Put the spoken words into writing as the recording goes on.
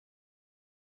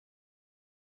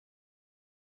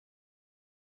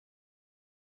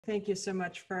thank you so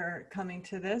much for coming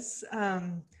to this.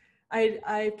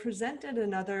 I presented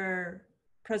another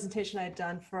presentation I had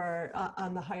done for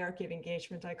on the hierarchy of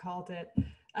engagement, I called it,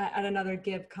 at another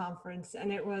GIB conference.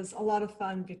 And it was a lot of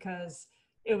fun because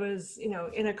it was, you know,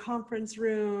 in a conference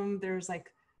room, there's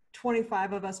like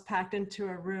 25 of us packed into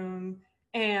a room,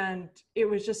 and it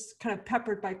was just kind of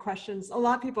peppered by questions. A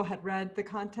lot of people had read the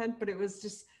content, but it was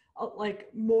just like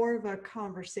more of a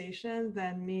conversation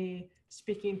than me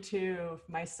speaking to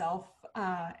myself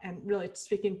and really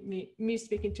me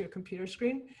speaking to a computer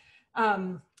screen,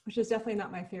 which is definitely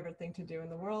not my favorite thing to do in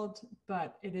the world,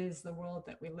 but it is the world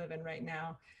that we live in right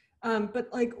now. But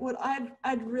like what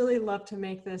I'd really love to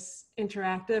make this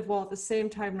interactive while at the same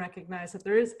time recognize that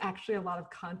there is actually a lot of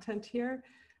content here.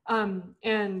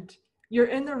 And you're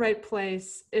in the right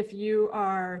place if you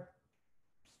are,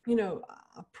 you know,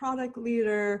 a product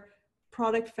leader,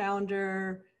 product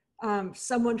founder,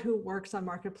 someone who works on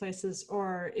marketplaces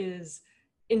or is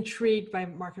intrigued by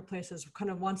marketplaces,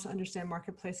 kind of wants to understand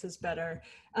marketplaces better.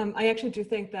 I actually do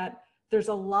think that there's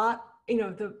a lot, you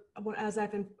know, as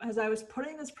I was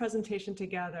putting this presentation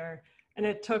together, and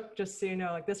it took, just so you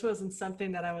know, like this wasn't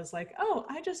something that I was like, oh,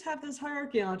 I just have this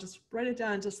hierarchy and I'll just write it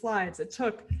down into slides. It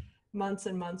took months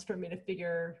and months for me to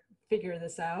figure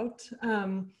this out.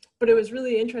 But it was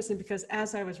really interesting because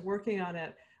as I was working on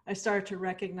it, I started to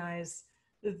recognize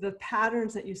the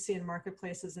patterns that you see in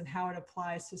marketplaces and how it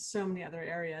applies to so many other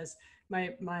areas.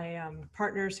 My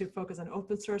partners who focus on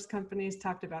open source companies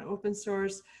talked about open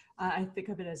source. I think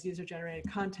of it as user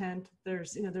generated content.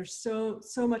 There's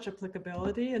so much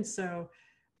applicability. And so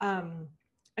I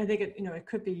think it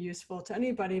could be useful to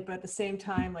anybody, but at the same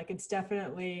time, like it's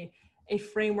definitely a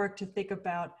framework to think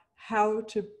about how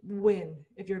to win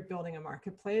if you're building a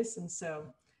marketplace. And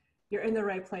so you're in the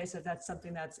right place if that's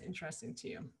something that's interesting to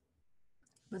you.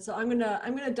 But so I'm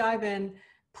gonna dive in.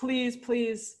 Please,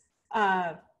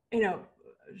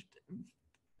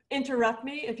 interrupt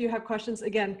me if you have questions.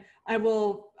 Again, I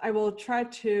will try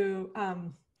to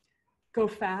go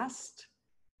fast,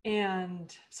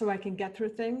 and so I can get through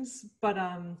things, but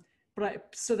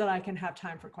so that I can have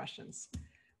time for questions.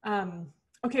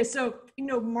 Okay, so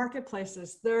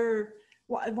marketplaces,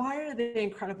 why are they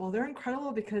incredible? They're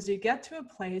incredible because you get to a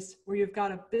place where you've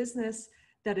got a business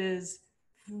that is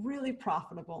really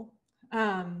profitable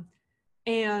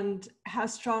and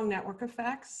has strong network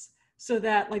effects, so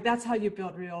that that's how you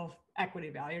build real equity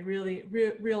value,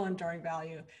 real enduring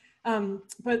value.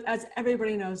 But as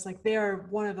everybody knows, they are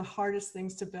one of the hardest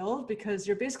things to build because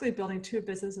you're basically building two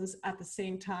businesses at the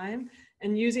same time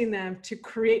and using them to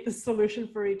create the solution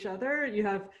for each other. You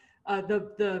have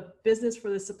the business for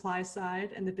the supply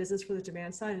side and the business for the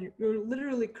demand side, and you're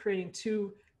literally creating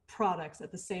two products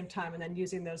at the same time and then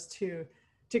using those two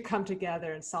to come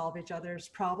together and solve each other's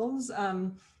problems.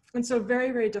 And so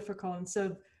very, very difficult. And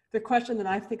so the question that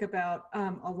I think about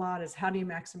a lot is, how do you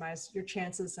maximize your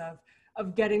chances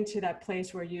of getting to that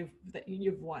place where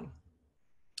you've won?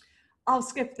 I'll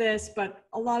skip this, but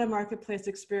a lot of marketplace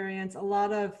experience, a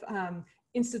lot of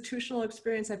institutional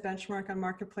experience. I benchmark on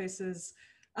marketplaces.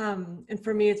 And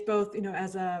for me, it's both,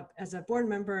 as a board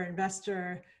member,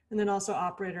 investor, and then also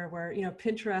operator, where,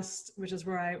 Pinterest, which is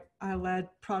where I led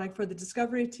product for the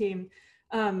discovery team,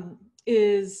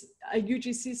 is a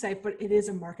UGC site, but it is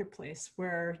a marketplace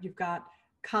where you've got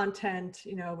content,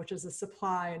 which is the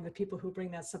supply and the people who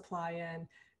bring that supply in,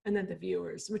 and then the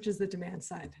viewers, which is the demand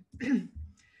side.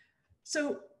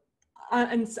 So,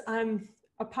 and I'm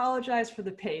apologize for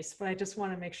the pace, but I just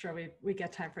want to make sure we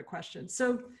get time for questions.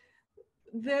 So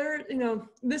there,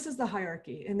 this is the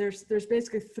hierarchy, and there's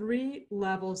basically three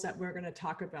levels that we're going to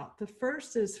talk about. The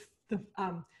first is the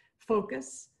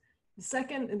focus. The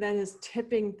second then is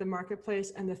tipping the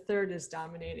marketplace, and the third is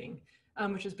dominating,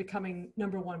 which is becoming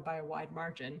number one by a wide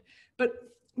margin. But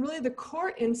really the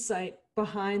core insight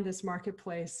behind this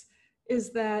marketplace is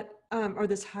that, or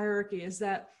this hierarchy, is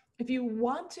that if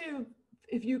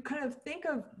you kind of think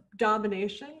of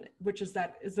domination, which is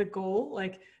the goal,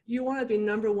 you want to be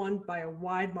number one by a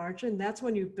wide margin, that's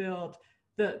when you build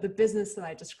the business that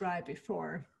I described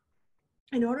before.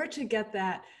 In order to get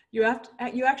that, you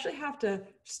actually have to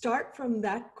start from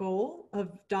that goal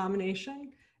of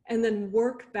domination and then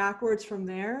work backwards from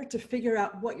there to figure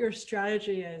out what your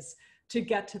strategy is to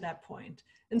get to that point.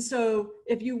 And so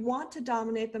if you want to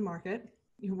dominate the market,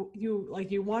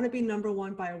 you want to be number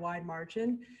one by a wide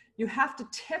margin, you have to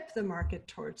tip the market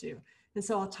towards you. And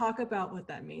so I'll talk about what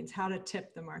that means, how to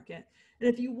tip the market. And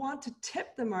if you want to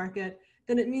tip the market,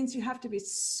 then it means you have to be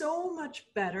so much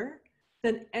better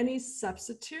than any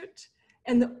substitute.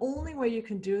 And the only way you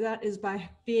can do that is by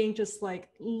being just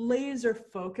laser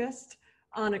focused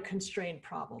on a constrained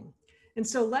problem. And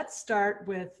so let's start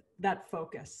with that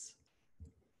focus.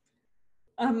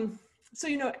 So,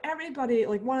 you know, everybody,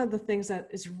 like one of the things that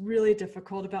is really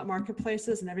difficult about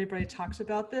marketplaces, and everybody talks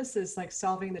about this, is like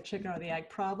solving the chicken or the egg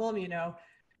problem. You know,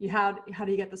 how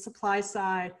do you get the supply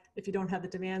side? If you don't have the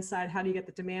demand side, how do you get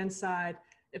the demand side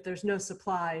if there's no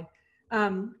supply?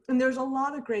 And there's a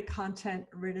lot of great content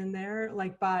written there,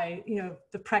 like by, you know,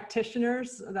 the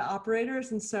practitioners, the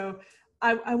operators. And so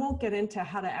I won't get into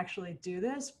how to actually do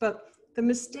this, but the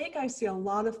mistake I see a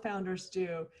lot of founders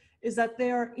do is that they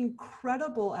are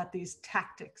incredible at these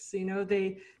tactics. You know,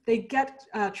 they get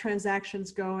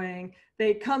transactions going,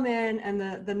 they come in and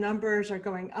the numbers are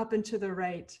going up and to the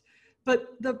right.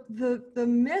 But the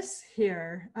miss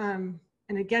here, and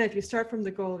again, if you start from the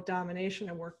goal of domination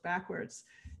and work backwards,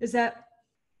 is that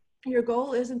your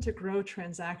goal isn't to grow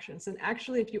transactions. And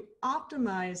actually, if you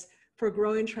optimize for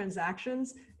growing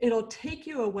transactions, it'll take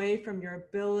you away from your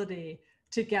ability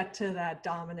to get to that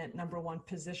dominant number one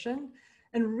position.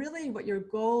 And really what your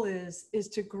goal is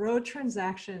to grow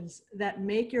transactions that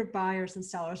make your buyers and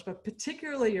sellers, but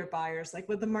particularly your buyers, like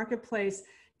with the marketplace,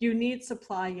 you need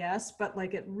supply, yes, but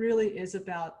like it really is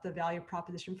about the value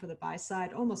proposition for the buy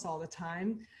side almost all the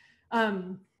time.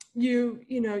 You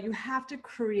know, you have to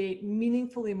create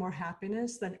meaningfully more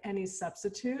happiness than any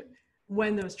substitute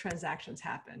when those transactions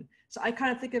happen. So I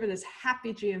kind of think of it as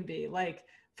happy GMV, like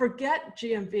forget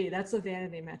GMV, that's a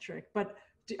vanity metric, but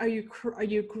are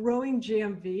you growing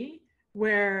GMV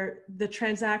where the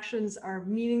transactions are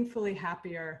meaningfully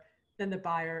happier than the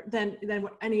buyer, than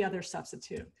any other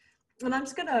substitute? And I'm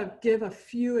just gonna give a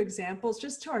few examples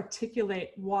just to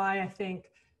articulate why I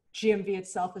think GMV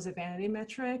itself is a vanity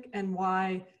metric and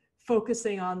why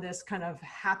focusing on this kind of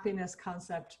happiness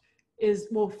concept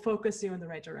will focus you in the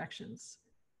right directions.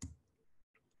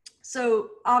 So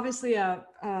obviously a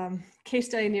case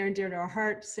study near and dear to our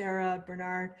heart, Sarah,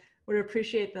 Bernard, would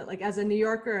appreciate that, like as a New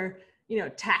Yorker, you know,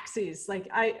 taxis, like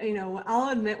I'll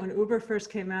admit when Uber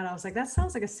first came out, I was like, that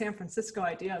sounds like a San Francisco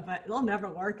idea, but it'll never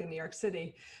work in New York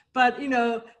City. But, you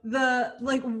know,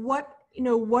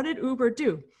 what did Uber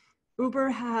do? Uber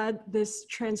had this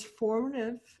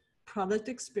transformative product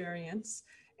experience.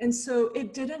 And so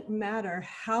it didn't matter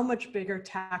how much bigger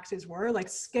taxis were, like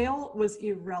scale was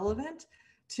irrelevant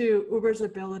to Uber's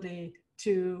ability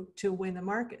to win the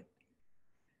market.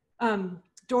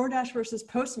 DoorDash versus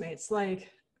Postmates,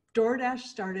 like DoorDash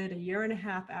started a year and a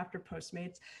half after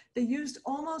Postmates. They used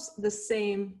almost the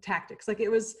same tactics. Like it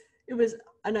was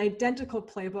an identical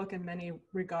playbook in many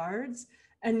regards,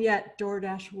 and yet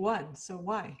DoorDash won. So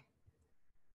why?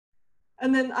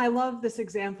 And then I love this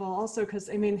example also because,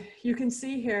 I mean, you can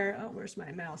see here, oh, where's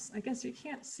my mouse? I guess you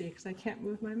can't see because I can't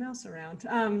move my mouse around.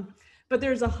 But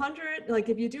there's 100, like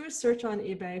if you do a search on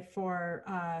eBay for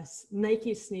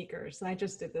Nike sneakers, and I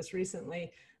just did this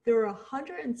recently, there were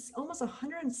almost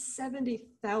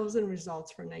 170,000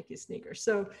 results for Nike sneakers.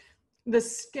 So the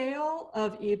scale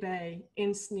of eBay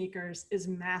in sneakers is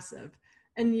massive.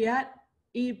 And yet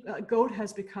GOAT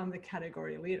has become the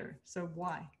category leader. So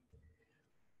why?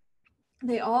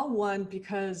 They all won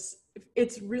because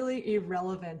it's really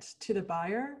irrelevant to the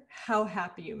buyer how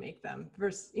happy you make them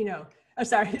versus, you know,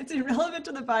 it's irrelevant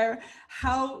to the buyer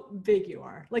how big you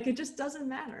are. Like it just doesn't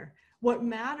matter. What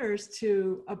matters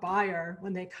to a buyer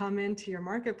when they come into your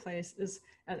marketplace is,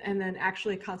 and then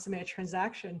actually consummate a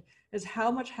transaction, is how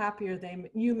much happier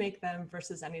you make them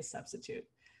versus any substitute.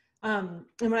 And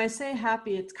when I say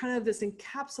happy, it's kind of this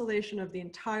encapsulation of the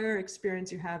entire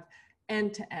experience you have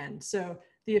end to end. So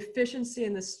the efficiency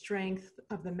and the strength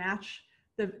of the match,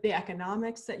 the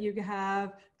economics that you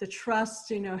have, the trust,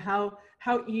 you know, how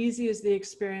easy is the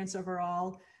experience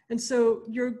overall. And so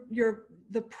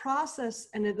the process,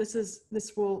 and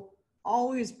this will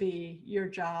always be your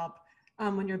job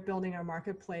when you're building a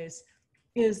marketplace,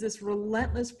 is this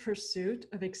relentless pursuit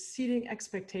of exceeding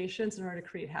expectations in order to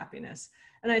create happiness.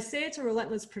 And I say it's a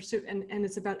relentless pursuit, and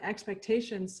it's about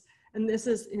expectations. And this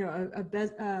is, you know,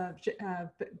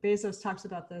 Bezos talks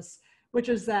about this, which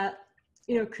is that,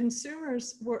 you know,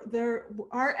 consumers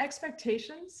our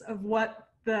expectations of what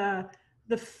the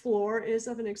floor is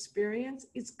of an experience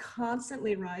is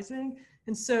constantly rising.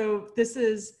 And so this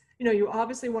is, you know, you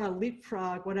obviously want to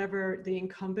leapfrog whatever the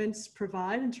incumbents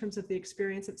provide in terms of the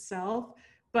experience itself.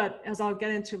 But as I'll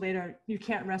get into later, you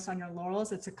can't rest on your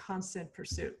laurels. It's a constant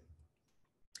pursuit.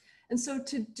 And so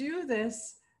to do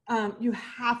this, you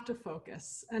have to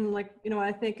focus. And like, you know, what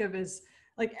I think of is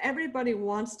like everybody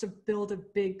wants to build a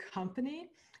big company,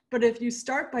 but if you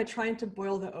start by trying to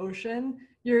boil the ocean,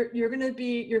 you're going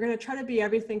to try to be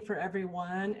everything for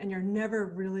everyone, and you're never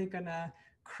really going to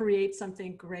create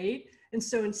something great. And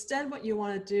so instead what you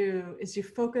want to do is you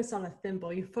focus on a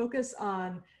thimble, you focus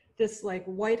on this like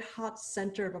white hot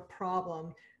center of a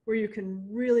problem where you can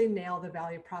really nail the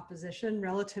value proposition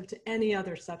relative to any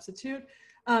other substitute.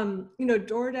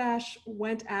 DoorDash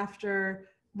went after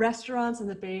restaurants in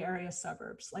the Bay Area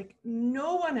suburbs. Like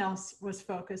no one else was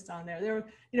focused on there.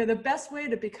 The best way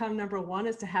to become number one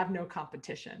is to have no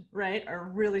competition, right? Or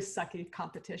really sucky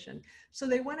competition. So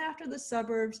they went after the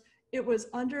suburbs. It was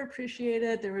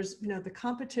underappreciated. There was, the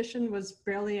competition was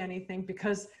barely anything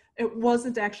because it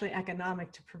wasn't actually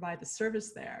economic to provide the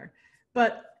service there.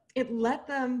 But it let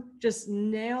them just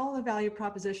nail the value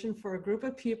proposition for a group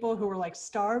of people who were like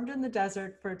starved in the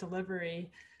desert for delivery.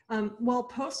 While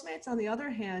Postmates, on the other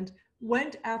hand,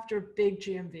 went after big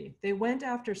GMV. They went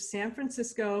after San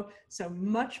Francisco, so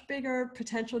much bigger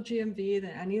potential GMV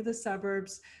than any of the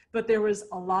suburbs, but there was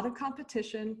a lot of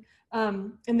competition.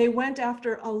 And they went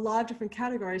after a lot of different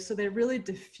categories. So they really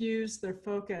diffused their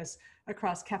focus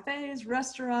across cafes,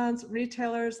 restaurants,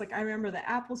 retailers. Like I remember the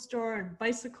Apple Store and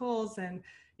bicycles and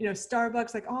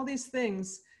Starbucks, like all these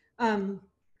things.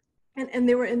 And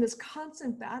they were in this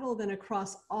constant battle then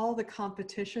across all the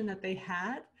competition that they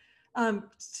had.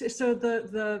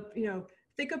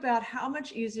 Think about how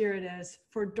much easier it is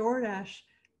for DoorDash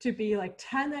to be like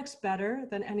 10x better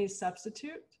than any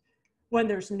substitute when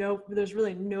there's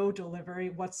really no delivery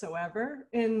whatsoever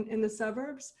in the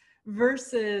suburbs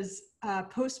versus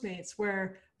Postmates,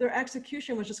 where their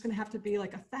execution was just going to have to be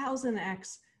like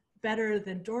 1,000x better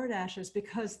than DoorDash's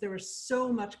because there was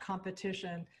so much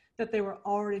competition that they were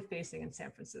already facing in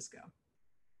San Francisco.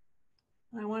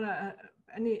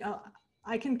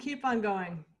 I can keep on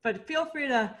going, but feel free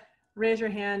to raise your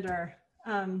hand or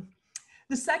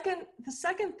the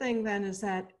second thing then is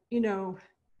that,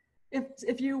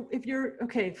 if you're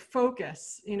okay,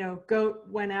 focus, Goat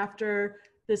went after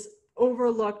this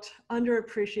overlooked,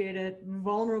 underappreciated,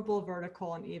 vulnerable vertical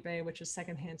on eBay, which is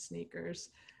secondhand sneakers.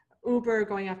 Uber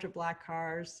going after black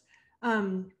cars.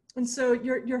 And so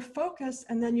you're focused,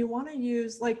 and then you want to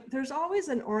use, like, there's always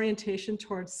an orientation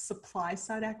towards supply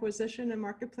side acquisition in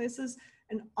marketplaces.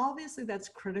 And obviously that's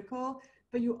critical,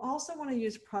 but you also want to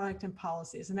use product and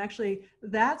policies. And actually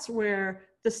that's where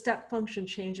the step function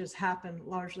changes happen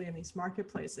largely in these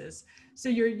marketplaces. So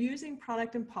you're using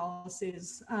product and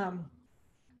policies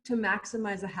to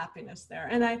maximize the happiness there.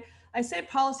 And I say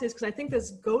policies because I think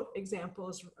this GOAT example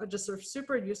is just a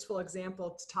super useful example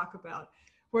to talk about,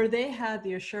 where they had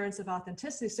the assurance of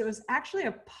authenticity. So it was actually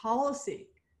a policy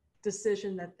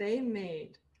decision that they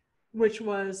made, which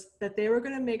was that they were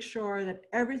going to make sure that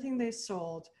everything they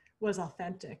sold was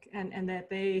authentic, and that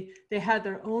they had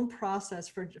their own process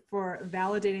for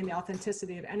validating the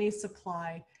authenticity of any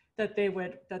supply that they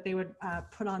would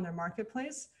put on their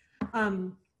marketplace.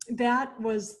 That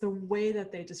was the way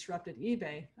that they disrupted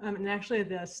eBay. And actually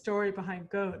the story behind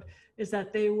GOAT is that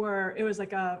it was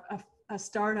like a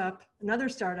startup, another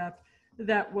startup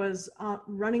that was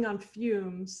running on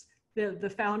fumes.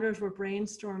 The founders were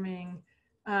brainstorming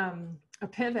a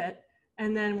pivot,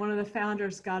 and then one of the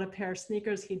founders got a pair of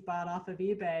sneakers he'd bought off of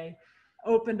eBay,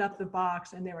 opened up the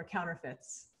box, and they were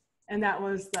counterfeits. And that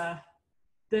was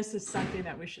this is something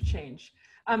that we should change.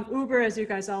 Uber, as you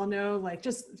guys all know, like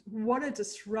just what a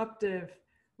disruptive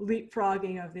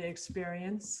leapfrogging of the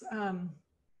experience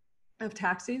of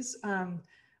taxis.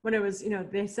 When it was,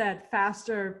 they said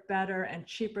faster, better, and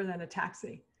cheaper than a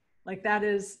taxi. Like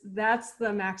that's the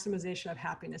maximization of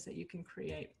happiness that you can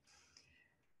create.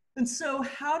 And so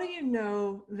how do you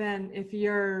know then if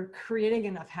you're creating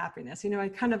enough happiness?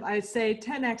 I say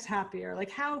 10x happier. Like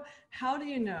how do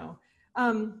you know?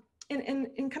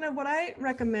 And kind of what I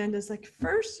recommend is, like,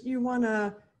 first you want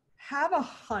to have a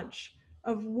hunch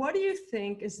of what do you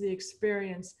think is the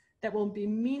experience that will be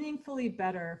meaningfully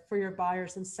better for your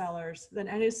buyers and sellers than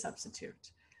any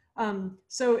substitute.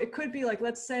 So it could be like,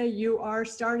 let's say you are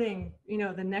starting,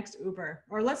 the next Uber,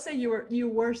 or let's say you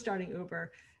were starting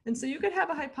Uber. And so you could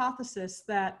have a hypothesis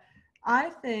that I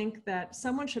think that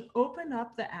someone should open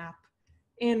up the app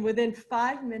and within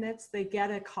 5 minutes they get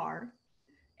a car,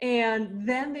 and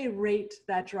then they rate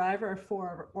that driver a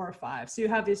 4 or a 5. So you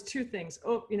have these two things,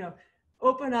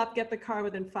 open up, get the car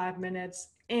within 5 minutes,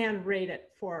 and rate it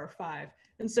 4 or 5.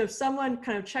 And so if someone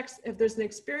kind of checks, if there's an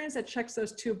experience that checks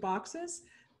those two boxes,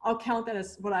 I'll count that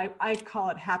as what I call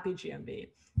it happy GMV.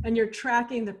 And you're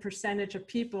tracking the percentage of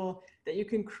people that you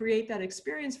can create that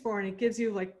experience for, and it gives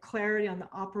you like clarity on the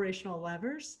operational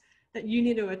levers that you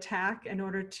need to attack in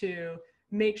order to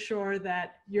make sure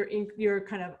that you're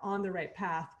kind of on the right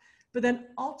path. But then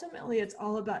ultimately it's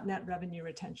all about net revenue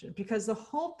retention, because the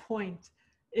whole point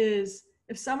is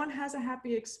if someone has a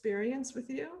happy experience with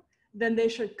you, then they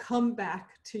should come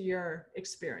back to your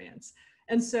experience.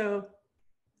 And so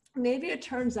maybe it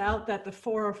turns out that the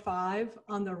 4 or 5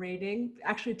 on the rating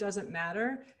actually doesn't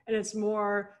matter. And it's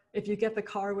more, if you get the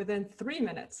car within 3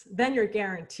 minutes, then you're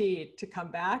guaranteed to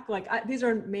come back. Like these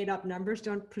are made up numbers.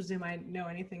 Don't presume I know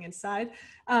anything inside.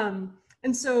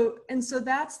 And so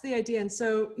that's the idea. And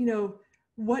so, you know,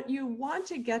 what you want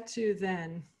to get to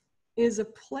then is a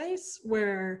place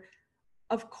where,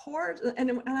 of course,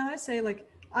 and I say, like,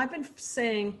 I've been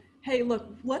saying, hey, look,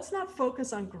 let's not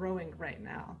focus on growing right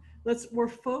now. We're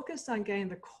focused on getting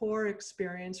the core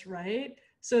experience right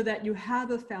so that you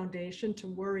have a foundation to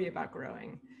worry about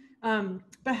growing.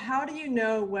 But how do you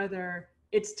know whether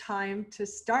it's time to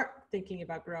start thinking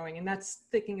about growing? And that's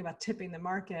thinking about tipping the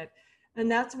market. And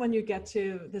that's when you get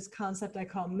to this concept I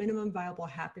call minimum viable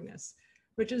happiness,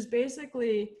 which is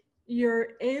basically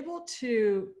you're able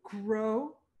to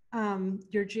grow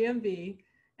your GMV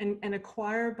and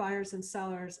acquire buyers and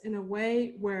sellers in a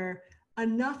way where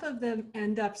enough of them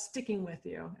end up sticking with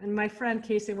you. And my friend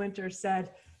Casey Winter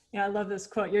said, yeah, I love this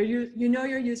quote, you know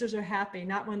your users are happy,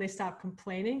 not when they stop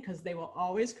complaining, because they will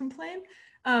always complain,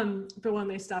 but when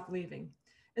they stop leaving.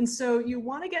 And so you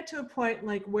want to get to a point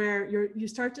like where you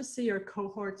start to see your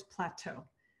cohorts plateau.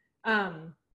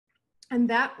 And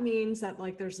that means that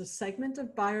like there's a segment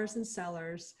of buyers and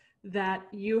sellers that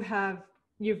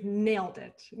you've nailed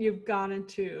it. You've gotten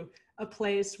to a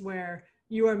place where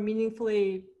you are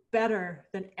meaningfully better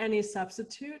than any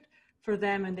substitute for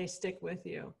them and they stick with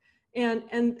you. And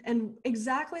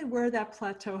exactly where that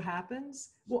plateau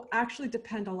happens will actually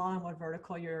depend a lot on what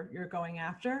vertical you're going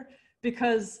after.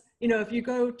 Because, you know, if you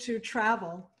go to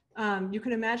travel, you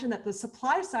can imagine that the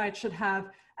supply side should have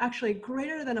actually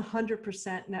greater than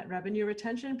 100% net revenue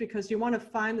retention, because you want to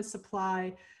find the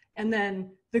supply and then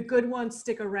the good ones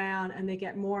stick around and they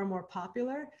get more and more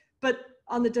popular. But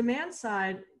on the demand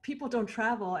side, people don't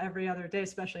travel every other day,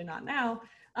 especially not now.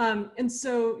 And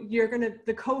so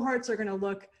the cohorts are gonna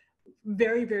look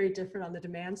very, very different on the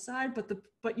demand side,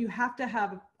 but you have to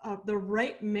have the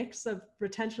right mix of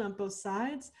retention on both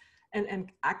sides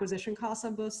and acquisition costs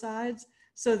on both sides,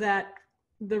 so that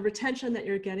the retention that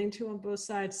you're getting to on both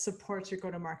sides supports your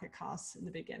go-to-market costs in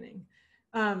the beginning.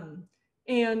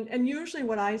 And usually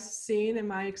what I've seen in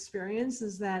my experience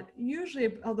is that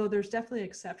usually, although there's definitely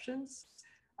exceptions,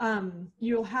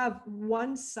 you'll have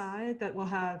one side that will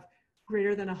have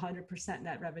greater than 100%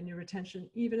 net revenue retention,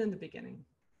 even in the beginning.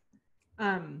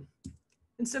 And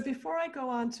so before I go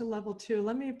on to level 2,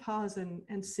 let me pause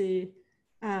and see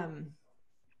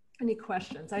any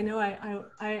questions. I know I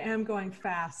am going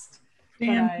fast.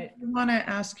 Dan, you want to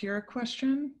ask your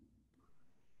question?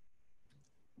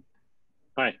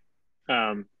 Hi.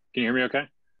 Can you hear me okay?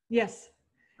 Yes.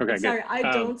 Okay, sorry, good.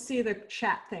 I don't see the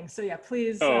chat thing. So yeah,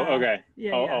 please. Oh, okay.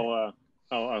 Yeah, I'll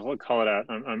call it out.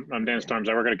 I'm Dan Storms.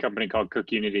 I work at a company called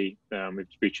Cook Unity.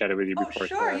 We've chatted with you before.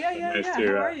 Sure. So Yeah. How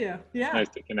are you? Yeah. Nice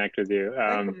to connect with you.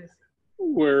 I'm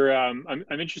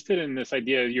interested in this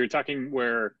idea. You're talking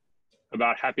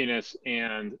about happiness,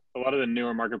 and a lot of the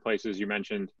newer marketplaces you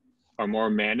mentioned are more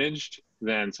managed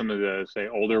than some of the, say,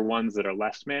 older ones that are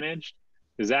less managed.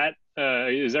 Is there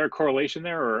a correlation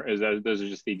there, or those are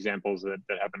just the examples that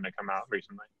happen to come out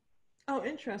recently? Oh,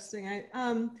 interesting.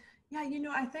 Yeah, you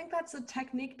know, I think that's a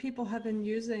technique people have been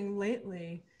using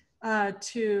lately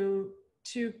to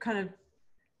kind of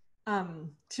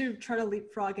to try to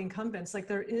leapfrog incumbents. Like,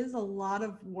 there is a lot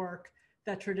of work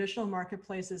that traditional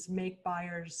marketplaces make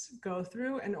buyers go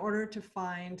through in order to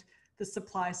find the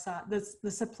supply side, the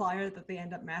supplier that they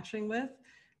end up matching with.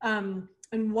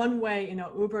 And one way, you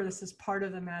know, Uber, this is part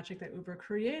of the magic that Uber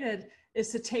created, is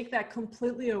to take that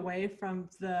completely away from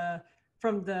the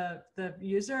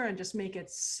user and just make it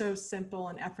so simple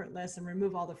and effortless and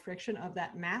remove all the friction of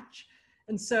that match.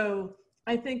 And so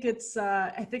I think it's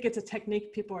a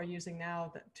technique people are using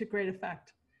now to great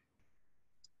effect.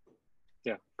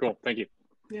 Yeah, cool. Thank you.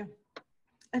 Yeah.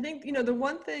 I think, you know, the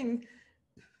one thing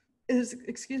is,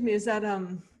 is that,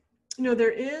 you know,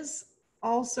 there is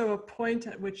also a point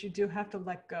at which you do have to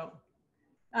let go.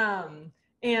 And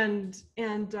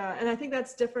I think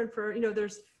that's different for, you know,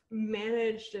 there's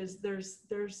managed as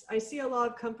I see a lot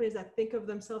of companies that think of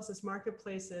themselves as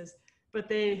marketplaces, but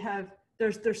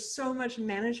there's so much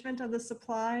management of the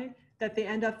supply that they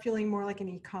end up feeling more like an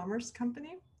e-commerce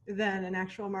company than an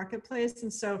actual marketplace.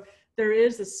 And so there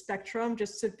is a spectrum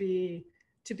just to be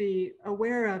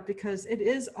aware of, because it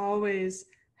is always,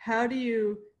 how do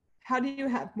you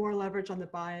have more leverage on the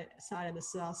buy side and the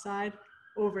sell side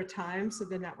over time, so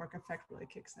the network effect really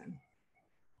kicks in.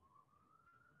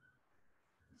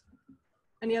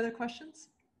 Any other questions?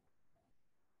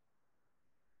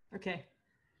 Okay.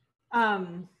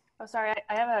 All Oh, sorry,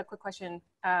 I have a quick question.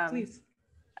 Please.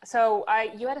 So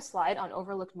you had a slide on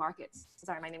overlooked markets.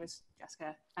 Sorry, my name is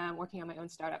Jessica. I'm working on my own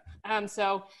startup.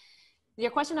 So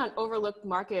your question on overlooked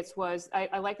markets was,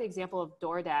 I like the example of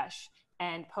DoorDash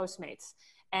and Postmates.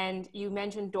 And you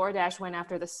mentioned DoorDash went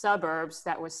after the suburbs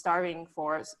that was starving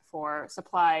for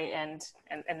supply and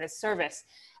this service.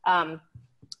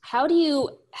 How do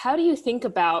you think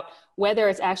about whether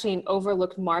it's actually an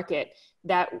overlooked market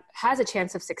that has a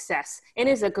chance of success and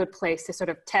is a good place to sort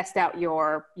of test out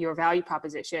your value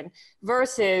proposition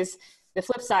versus the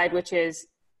flip side, which is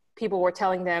people were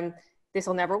telling them this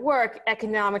will never work,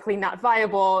 economically not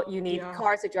viable, you need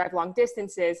cars to drive long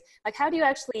distances. Like, how do you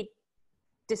actually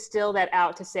distill that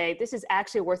out to say this is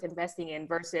actually worth investing in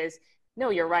versus no,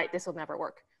 you're right, this will never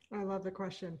work? I love the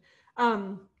question.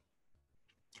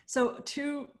 So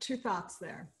two thoughts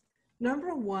there.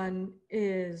 Number one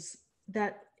is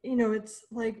that, it's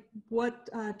like what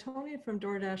Tony from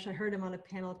DoorDash, I heard him on a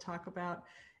panel talk about,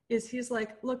 is he's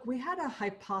like, look, we had a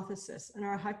hypothesis, and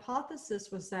our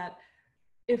hypothesis was that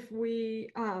if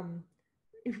we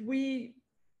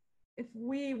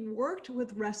worked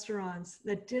with restaurants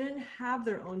that didn't have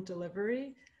their own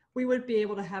delivery, we would be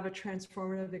able to have a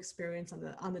transformative experience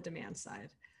on the demand side.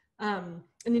 And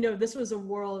this was a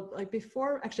world like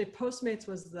before. Actually, Postmates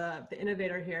was the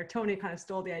innovator here. Tony kind of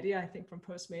stole the idea, I think, from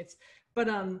Postmates. But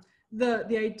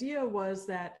the idea was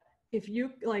that if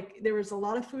you there was a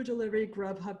lot of food delivery,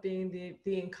 Grubhub being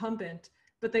the incumbent,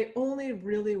 but they only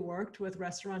really worked with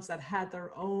restaurants that had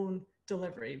their own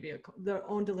delivery vehicle, their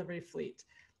own delivery fleet.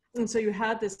 And so you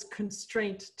had this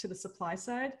constraint to the supply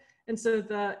side. And so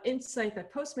the insight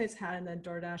that Postmates had, and then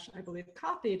DoorDash, I believe,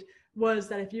 copied, was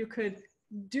that if you could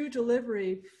do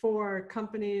delivery for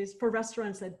companies, for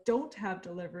restaurants that don't have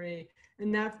delivery,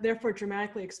 and that therefore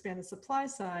dramatically expand the supply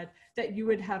side, that you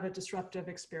would have a disruptive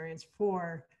experience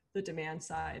for the demand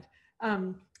side.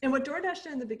 And what DoorDash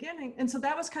did in the beginning, and so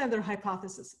that was kind of their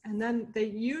hypothesis. And then they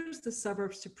used the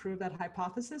suburbs to prove that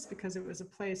hypothesis because it was a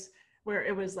place where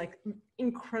it was like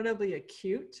incredibly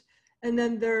acute. And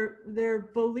then their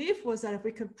belief was that if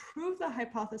we could prove the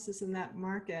hypothesis in that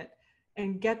market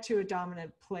and get to a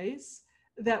dominant place,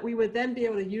 that we would then be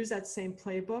able to use that same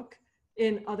playbook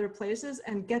in other places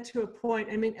and get to a point.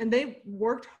 I mean, and they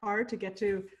worked hard to get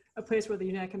to a place where the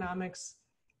unit economics,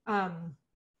 I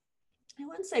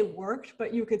wouldn't say worked,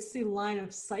 but you could see line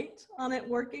of sight on it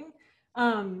working.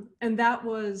 And that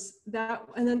was that.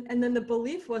 And then the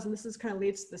belief was, and this is kind of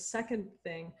leads to the second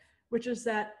thing, which is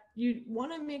that you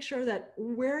want to make sure that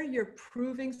where you're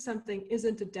proving something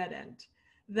isn't a dead end.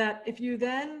 That if you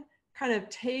then kind of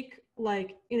take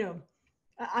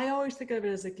I always think of it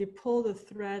as like you pull the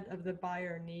thread of the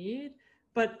buyer need,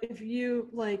 but if you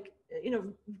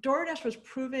DoorDash was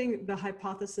proving the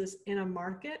hypothesis in a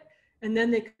market, and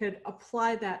then they could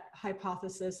apply that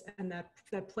hypothesis and that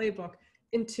playbook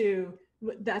into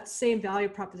that same value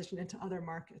proposition into other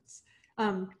markets.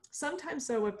 Sometimes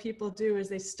though, what people do is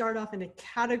they start off in a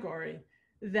category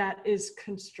that is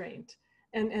constrained.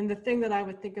 And the thing that I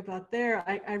would think about there,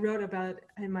 I wrote about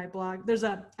in my blog,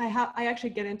 I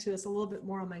actually get into this a little bit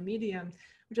more on my Medium,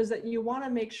 which is that you want to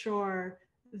make sure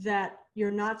that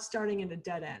you're not starting in a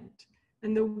dead end.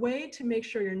 And the way to make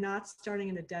sure you're not starting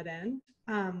in a dead end,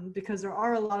 because there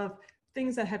are a lot of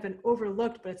things that have been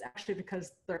overlooked, but it's actually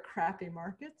because they're crappy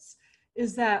markets,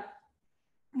 is that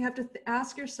you have to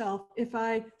ask yourself, if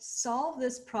I solve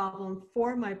this problem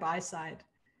for my buy side,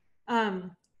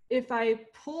 if I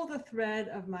pull the thread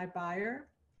of my buyer,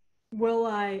 will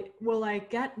I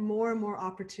get more and more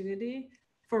opportunity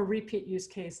for repeat use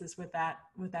cases with that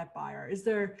buyer? Is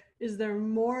there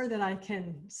more that I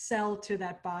can sell to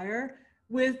that buyer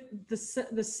with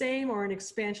the same or an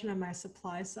expansion of my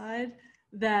supply side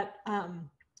that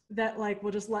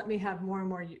will just let me have more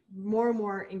and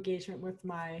more engagement with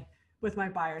my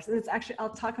buyers? And it's actually,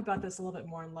 I'll talk about this a little bit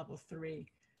more in level 3.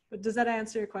 But does that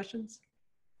answer your questions?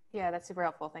 Yeah, that's super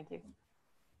helpful. Thank you.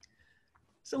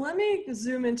 So let me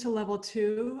zoom into level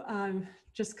 2,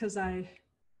 just because I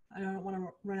don't want to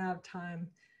run out of time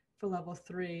for level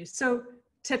 3. So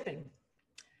tipping.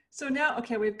 So now,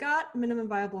 okay, we've got minimum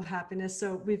viable happiness.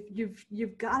 So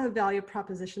you've got a value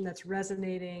proposition that's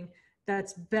resonating,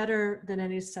 that's better than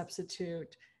any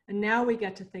substitute. And now we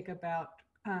get to think about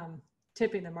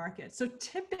tipping the market. So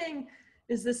tipping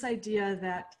is this idea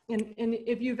that, and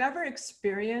if you've ever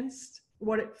experienced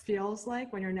what it feels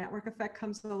like when your network effect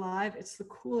comes alive, it's the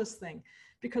coolest thing,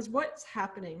 because what's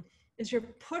happening is you're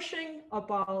pushing a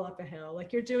ball up a hill.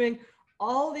 Like you're doing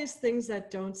all these things that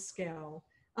don't scale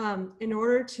in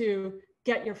order to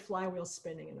get your flywheel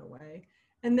spinning in a way.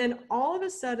 And then all of a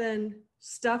sudden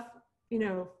stuff,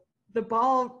 the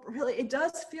ball really, it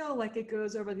does feel like it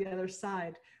goes over the other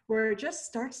side, where it just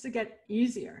starts to get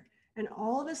easier. And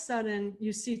all of a sudden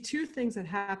you see two things that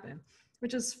happen,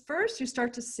 which is first, you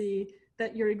start to see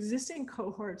that your existing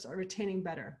cohorts are retaining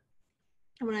better.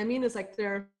 And what I mean is like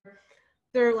they're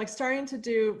like starting to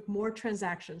do more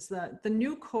transactions. The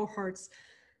new cohorts,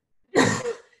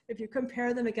 if you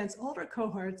compare them against older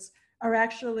cohorts, are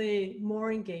actually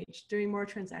more engaged, doing more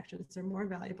transactions, they're more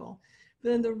valuable.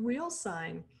 But then the real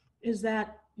sign is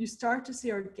that you start to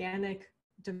see organic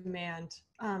demand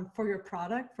for your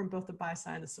product from both the buy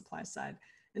side and the supply side.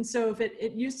 And so if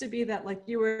it used to be that like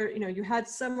you were, you had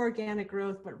some organic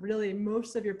growth, but really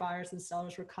most of your buyers and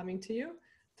sellers were coming to you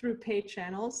through paid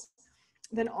channels,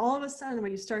 then all of a sudden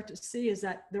what you start to see is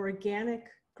that the organic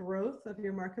growth of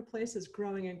your marketplace is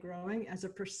growing and growing as a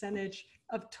percentage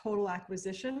of total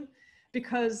acquisition,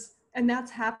 and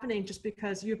that's happening just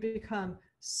because you've become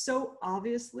so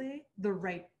obviously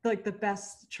the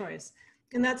best choice.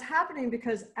 And that's happening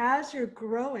because as you're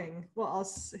growing, well, I'll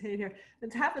say here,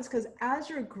 it happens because as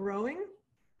you're growing,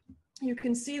 you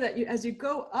can see that as you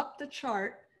go up the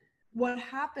chart, what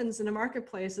happens in a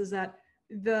marketplace is that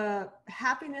the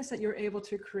happiness that you're able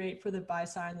to create for the buy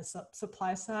side and the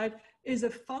supply side is a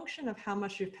function of how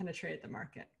much you've penetrated the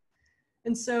market.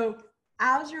 And so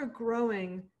as you're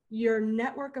growing, your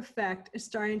network effect is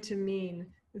starting to mean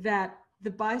that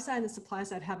the buy side and the supply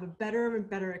side have a better and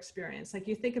better experience. Like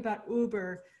you think about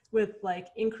Uber with like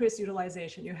increased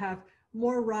utilization, you have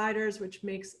more riders, which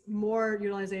makes more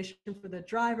utilization for the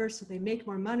drivers, so they make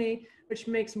more money, which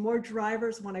makes more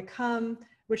drivers want to come,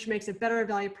 which makes a better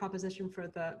value proposition for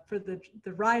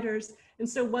the riders. And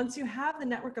so once you have the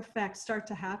network effect start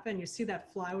to happen, you see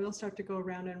that flywheel start to go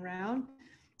round and round,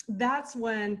 that's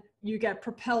when you get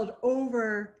propelled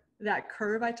over that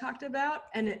curve I talked about,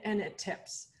 and it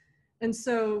tips. And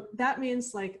so that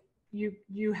means like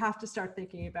you have to start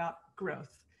thinking about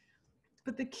growth.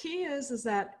 But the key is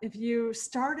that if you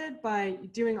started by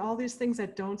doing all these things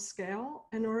that don't scale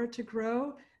in order to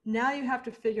grow, now you have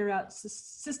to figure out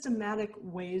systematic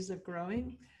ways of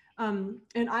growing.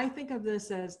 And I think of this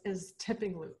as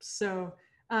tipping loops. So,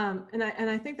 and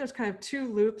I think there's kind of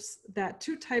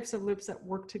two types of loops that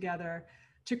work together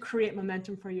to create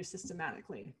momentum for you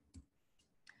systematically.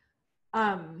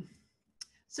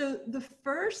 So the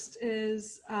first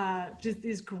is just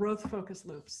these growth focused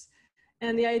loops.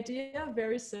 And the idea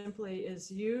very simply is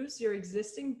use your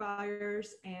existing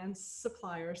buyers and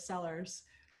suppliers, sellers,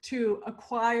 to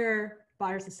acquire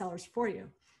buyers and sellers for you.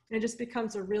 And it just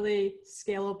becomes a really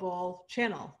scalable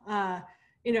channel.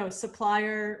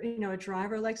 Supplier, a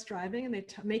driver likes driving, and they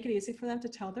make it easy for them to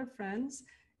tell their friends,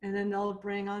 and then they'll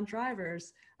bring on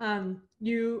drivers.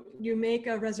 You make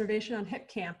a reservation on Hip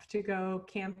Camp to go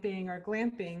camping or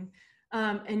glamping,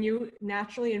 and you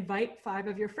naturally invite 5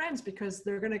 of your friends because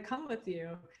they're going to come with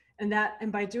you.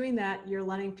 And by doing that, you're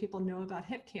letting people know about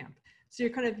Hip Camp. So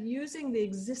you're kind of using the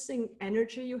existing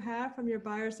energy you have from your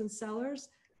buyers and sellers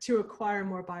to acquire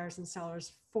more buyers and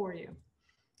sellers for you.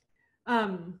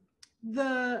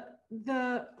 The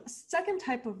second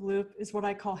type of loop is what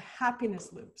I call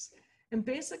happiness loops. And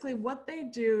basically what they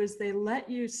do is they let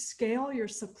you scale your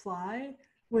supply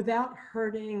without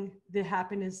hurting the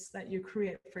happiness that you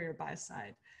create for your buy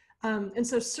side. And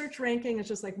so search ranking is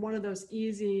just like one of those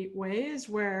easy ways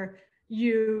where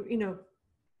you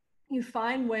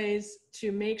find ways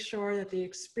to make sure that the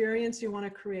experience you want to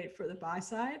create for the buy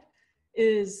side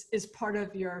is part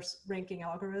of your ranking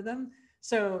algorithm.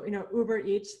 So, Uber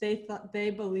Eats,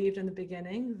 they believed in the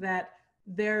beginning that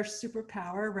their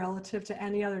superpower relative to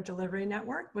any other delivery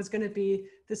network was going to be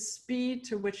the speed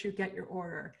to which you get your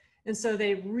order. And so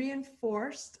they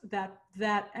reinforced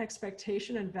that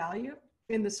expectation and value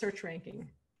in the search ranking,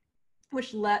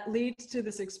 which leads to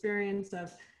this experience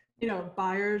of,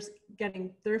 buyers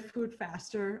getting their food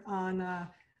faster on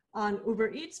Uber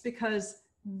Eats, because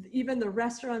even the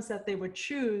restaurants that they would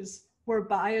choose were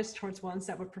biased towards ones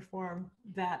that would perform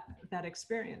that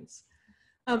experience.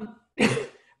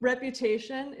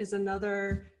 Reputation is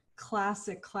another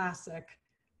classic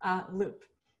loop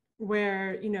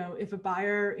where, if a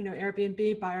buyer,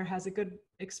 Airbnb buyer has a good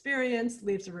experience,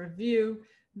 leaves a review,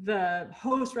 the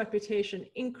host reputation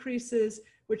increases,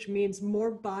 which means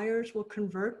more buyers will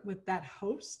convert with that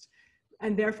host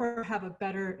and therefore have a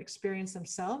better experience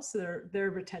themselves. So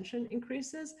their retention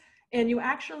increases. And you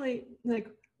actually, like,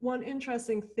 one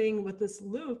interesting thing with this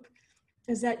loop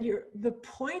is that the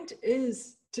point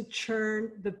is to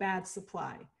churn the bad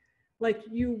supply. Like,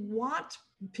 you want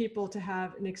people to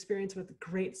have an experience with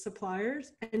great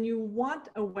suppliers, and you want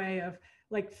a way of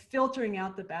like filtering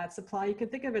out the bad supply. You can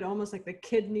think of it almost like the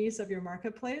kidneys of your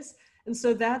marketplace. And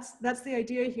so that's the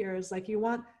idea here, is like you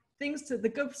want things to, the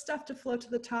good stuff to flow to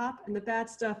the top and the bad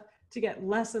stuff to get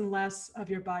less and less of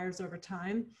your buyers over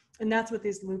time. And that's what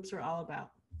these loops are all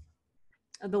about,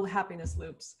 the happiness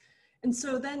loops. And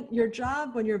so then your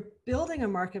job when you're building a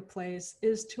marketplace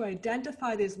is to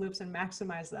identify these loops and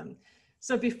maximize them.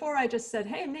 So before I just said,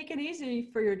 hey, make it easy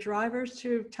for your drivers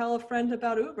to tell a friend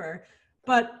about Uber.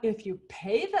 But if you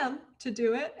pay them to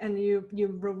do it and you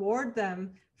reward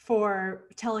them for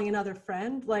telling another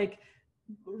friend, like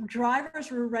drivers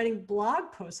were writing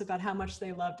blog posts about how much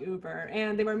they loved Uber,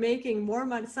 and they were making more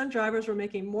money. Some drivers were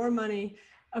making more money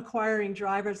acquiring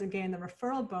drivers and getting the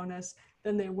referral bonus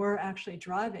than they were actually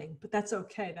driving. But that's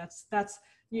okay. That's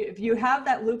if you have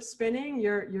that loop spinning,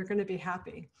 you're going to be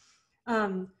happy.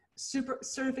 Super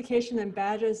certification and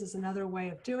badges is another way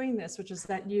of doing this, which is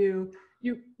that you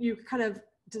kind of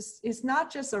just, it's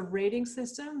not just a rating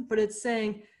system, but it's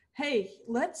saying, hey,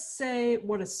 let's say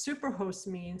what a superhost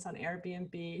means on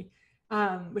Airbnb,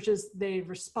 which is they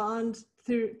respond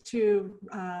to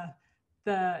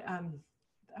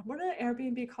what do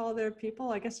Airbnb call their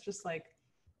people? I guess just like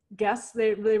guests.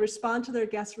 They respond to their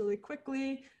guests really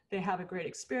quickly. They have a great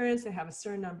experience. They have a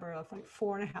certain number of like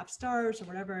 4.5 stars or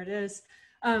whatever it is.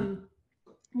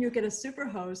 You get a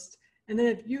superhost. And then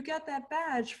if you get that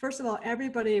badge, first of all,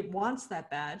 everybody wants that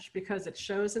badge because it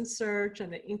shows in search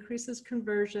and it increases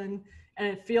conversion and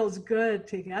it feels good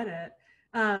to get it.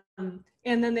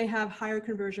 And then they have higher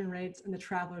conversion rates and the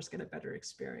travelers get a better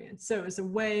experience. So it's a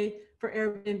way for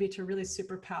Airbnb to really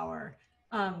superpower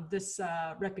this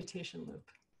reputation loop.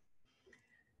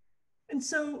 And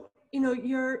so,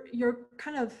 you're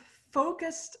kind of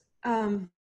focused on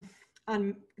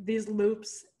these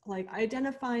loops, like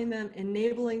identifying them,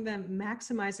 enabling them,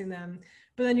 maximizing them.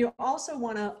 But then you also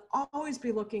want to always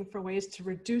be looking for ways to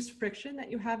reduce friction that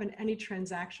you have in any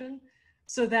transaction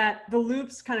so that the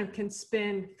loops kind of can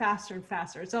spin faster and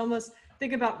faster. It's almost,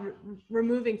 think about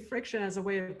removing friction as a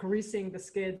way of greasing the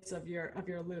skids of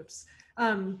your loops.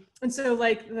 And so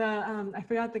like I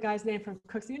forgot the guy's name from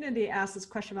Cook's Unity asked this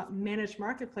question about managed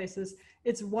marketplaces.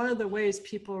 It's one of the ways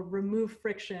people remove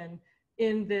friction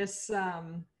in this,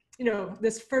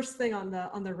 this first thing on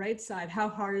the right side. How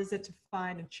hard is it to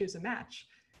find and choose a match?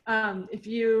 If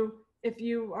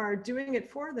you are doing it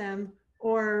for them,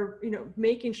 or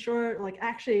making sure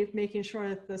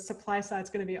that the supply side is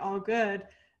going to be all good,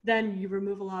 then you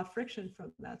remove a lot of friction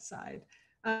from that side.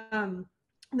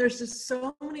 There's just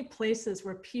so many places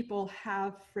where people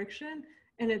have friction,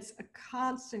 and it's a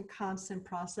constant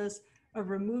process of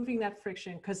removing that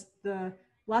friction, because the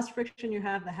less friction you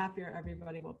have, the happier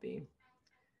everybody will be.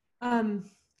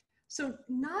 So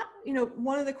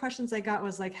one of the questions I got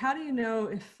was like, how do you know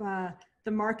if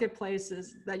the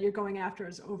marketplaces that you're going after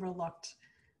is overlooked?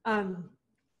 I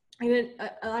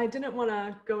didn't want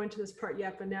to go into this part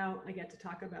yet, but now I get to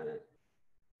talk about it.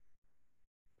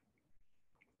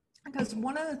 Because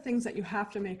one of the things that you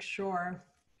have to make sure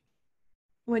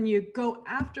when you go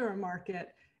after a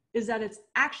market is that it's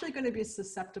actually going to be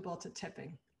susceptible to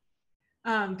tipping.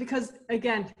 Because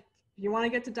again, you want to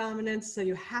get to dominance, so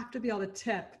you have to be able to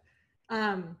tip.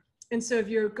 And so if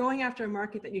you're going after a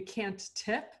market that you can't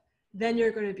tip, then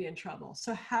you're going to be in trouble.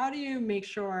 So how do you make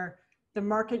sure the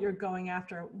market you're going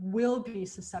after will be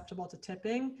susceptible to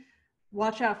tipping?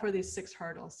 Watch out for these 6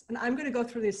 hurdles. And I'm going to go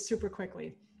through these super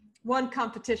quickly. 1,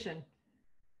 competition.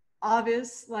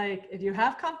 Obvious, like if you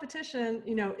have competition,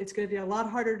 it's going to be a lot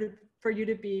harder for you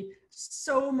to be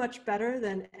so much better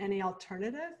than any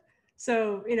alternative.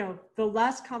 So, the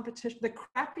less competition, the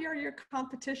crappier your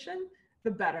competition,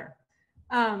 the better.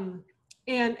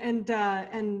 And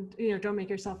don't make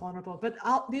yourself vulnerable. But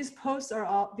these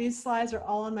slides are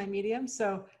all on my Medium,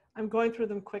 so I'm going through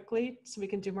them quickly so we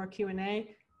can do more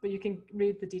Q&A, but you can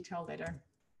read the detail later.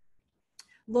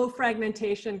 Low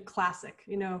fragmentation, classic.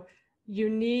 You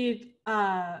need,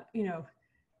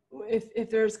 if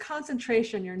there's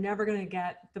concentration, you're never going to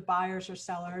get the buyers or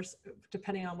sellers,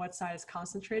 depending on what side is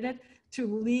concentrated, to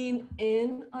lean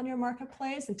in on your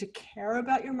marketplace and to care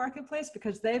about your marketplace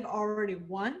because they've already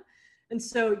won. And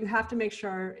so you have to make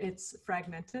sure it's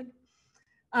fragmented.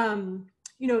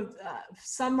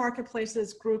 Some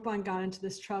marketplaces, Groupon got into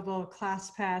this trouble,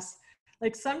 ClassPass.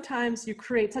 Like sometimes you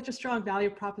create such a strong value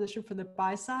proposition for the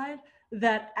buy side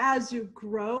that as you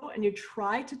grow and you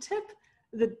try to tip,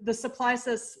 the supply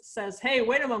says, hey,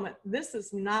 wait a moment, this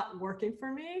is not working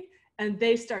for me. And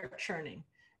they start churning.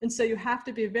 And so you have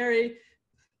to be very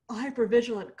hyper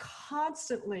vigilant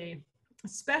constantly,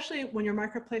 especially when your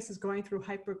marketplace is going through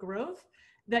hyper growth,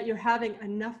 that you're having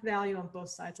enough value on both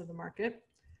sides of the market.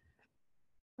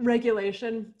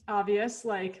 Regulation, obvious,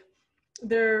 like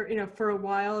there, for a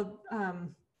while,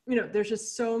 there's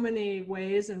just so many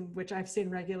ways in which I've seen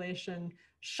regulation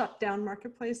shut down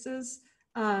marketplaces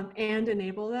and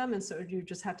enable them. And so you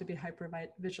just have to be hyper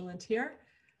vigilant here.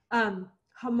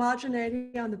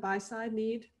 Homogeneity on the buy side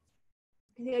need.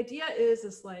 The idea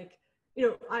is like,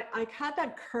 I had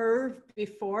that curve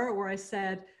before where I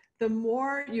said, the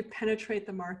more you penetrate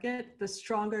the market, the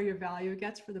stronger your value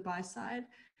gets for the buy side.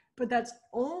 But that's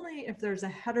only if there's a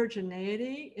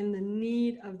heterogeneity in the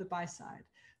need of the buy side.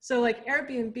 So like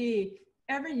Airbnb,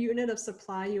 every unit of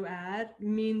supply you add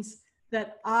means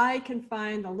that I can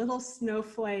find a little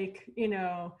snowflake,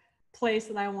 place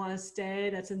that I want to stay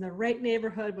that's in the right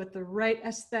neighborhood with the right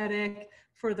aesthetic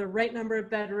for the right number of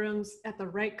bedrooms at the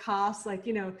right cost. Like,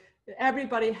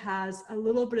 everybody has a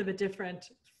little bit of a different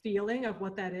feeling of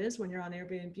what that is when you're on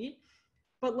Airbnb.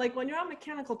 But like when you're on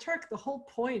Mechanical Turk, the whole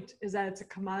point is that it's a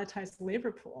commoditized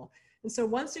labor pool. And so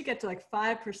once you get to like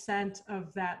 5%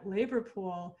 of that labor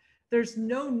pool, there's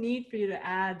no need for you to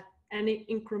add any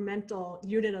incremental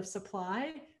unit of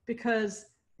supply because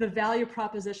the value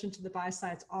proposition to the buy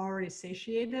side's already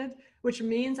satiated, which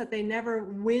means that they never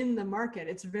win the market.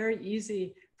 It's very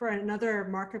easy for another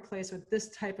marketplace with this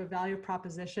type of value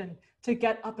proposition to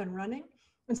get up and running.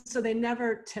 And so they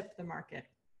never tip the market.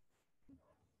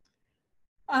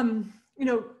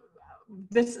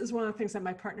 This is one of the things that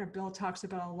my partner Bill talks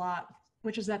about a lot,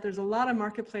 which is that there's a lot of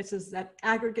marketplaces that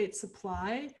aggregate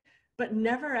supply, but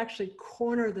never actually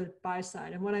corner the buy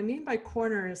side. And what I mean by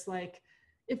corner is like,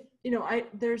 if,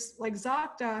 there's like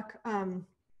ZocDoc,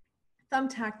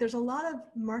 Thumbtack, there's a lot of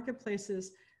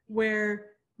marketplaces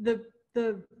where the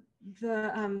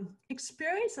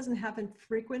experience doesn't happen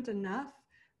frequent enough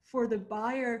for the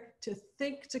buyer to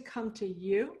think to come to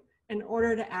you in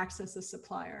order to access the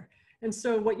supplier. And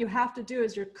so what you have to do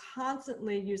is you're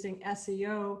constantly using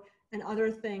SEO and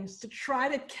other things to try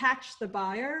to catch the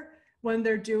buyer when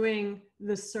they're doing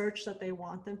the search that they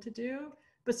want them to do.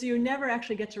 But so you never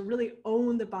actually get to really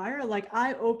own the buyer. Like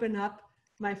I open up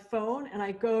my phone and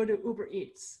I go to Uber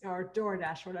Eats or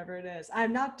DoorDash, whatever it is.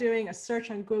 I'm not doing a search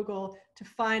on Google to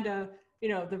find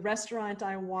the restaurant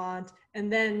I want,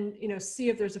 and then, see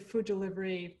if there's a food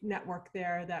delivery network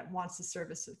there that wants to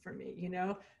service it for me.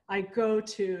 I go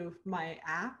to my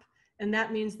app, and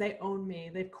that means they own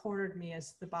me. They've cornered me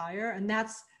as the buyer, and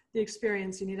that's the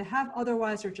experience you need to have.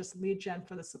 Otherwise, you're just lead gen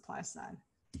for the supply side.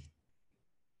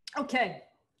 Okay,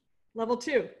 level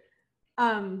 2.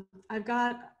 I've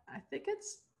got, I think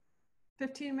it's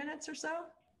 15 minutes or so.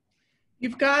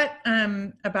 You've got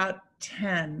about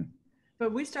 10.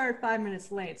 But we started 5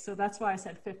 minutes late, so that's why I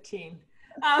said 15.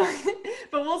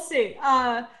 But we'll see.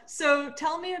 So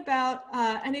tell me about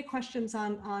any questions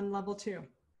on level 2.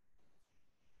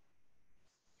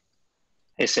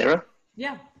 Hey, Sarah.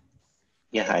 Yeah.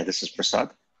 Yeah, hi, this is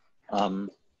Prasad.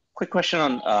 Quick question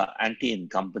on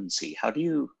anti-incumbency. How do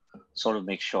you sort of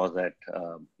make sure that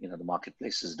the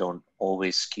marketplaces don't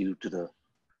always skew to the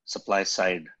supply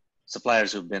side,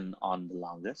 suppliers who've been on the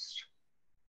longest?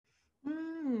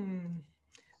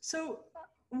 So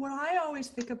what I always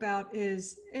think about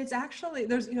is it's actually,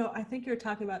 there's, I think you're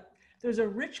talking about, there's a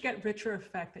rich get richer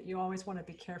effect that you always want to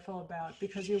be careful about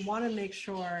because you want to make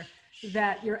sure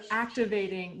that you're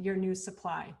activating your new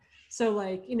supply. So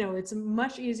like, it's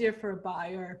much easier for a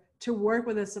buyer to work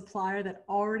with a supplier that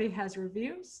already has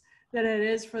reviews than it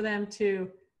is for them to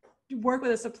work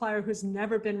with a supplier who's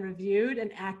never been reviewed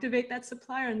and activate that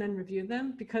supplier and then review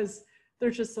them, because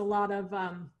there's just a lot of,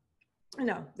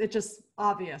 it's just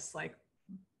obvious, like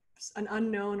an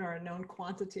unknown or a known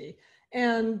quantity.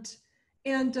 And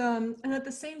at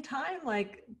the same time,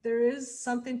 like there is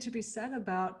something to be said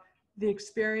about the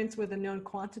experience with a known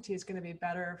quantity is going to be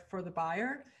better for the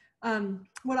buyer.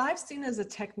 What I've seen as a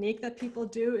technique that people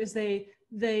do is they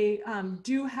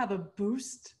do have a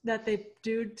boost that they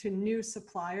do to new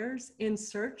suppliers in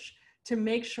search to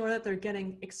make sure that they're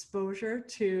getting exposure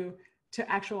to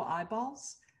actual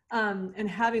eyeballs, and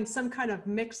having some kind of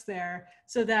mix there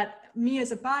so that me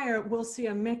as a buyer will see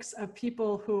a mix of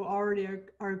people who already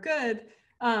are good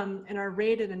and are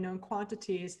rated in known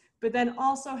quantities, but then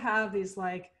also have these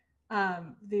like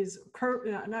these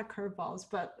not curveballs,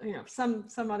 but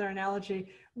some other analogy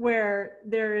where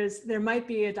there might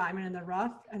be a diamond in the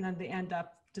rough and then they end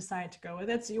up deciding to go with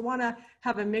it. So you want to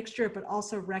have a mixture, but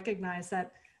also recognize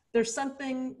that there's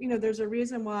something, there's a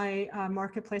reason why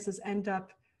marketplaces end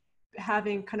up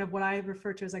having kind of what I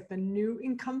refer to as like the new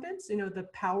incumbents, the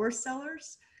power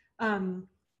sellers,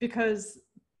 because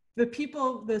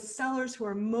the sellers who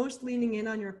are most leaning in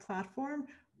on your platform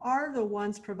are the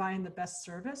ones providing the best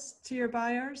service to your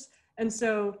buyers. And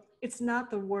so it's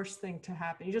not the worst thing to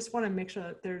happen. You just want to make sure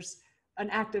that there's an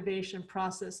activation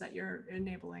process that you're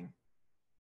enabling.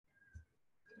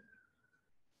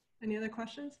 Any other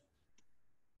questions?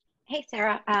 Hey,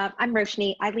 Sarah. I'm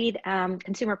Roshni. I lead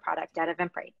consumer product at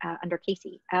Eventbrite under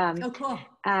Casey. Oh, cool.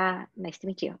 Nice to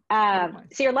meet you. Likewise.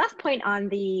 So your last point on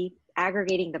the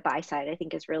aggregating the buy side, I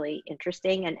think is really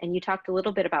interesting. And you talked a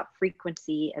little bit about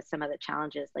frequency as some of the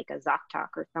challenges like a ZocTalk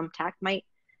or Thumbtack might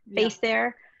face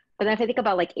there. But then if I think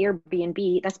about like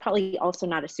Airbnb, that's probably also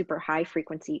not a super high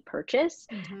frequency purchase.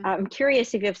 Mm-hmm. I'm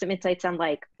curious if you have some insights on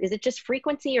like, is it just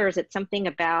frequency or is it something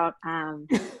about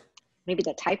maybe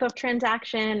the type of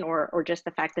transaction or just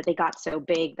the fact that they got so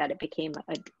big that it became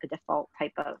a default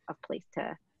type of place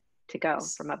to go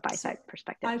from a buy side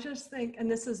perspective? I just think,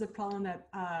 and this is a problem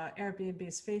that Airbnb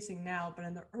is facing now, but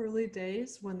in the early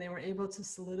days when they were able to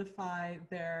solidify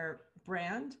their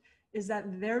brand, is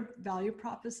that their value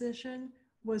proposition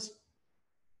was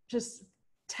just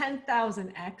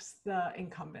 10,000x the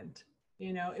incumbent.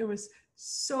 You know, it was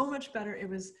so much better. It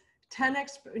was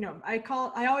 10x, you know, I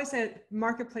always say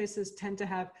marketplaces tend to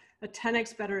have a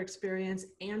 10x better experience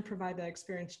and provide that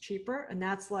experience cheaper. And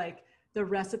that's like the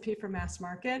recipe for mass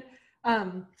market.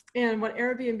 And what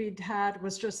Airbnb had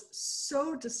was just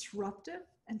so disruptive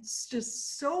and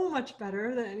just so much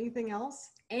better than anything else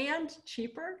and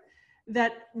cheaper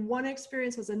that one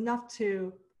experience was enough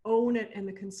to own it in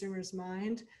the consumer's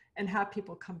mind and have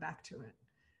people come back to it.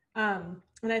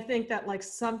 And I think that like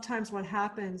sometimes what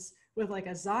happens with like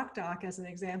a ZocDoc as an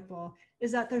example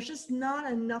is that there's just not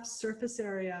enough surface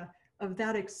area of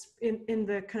that in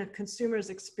the kind of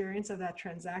consumer's experience of that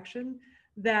transaction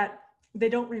that they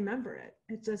don't remember it.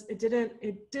 It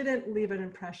didn't leave an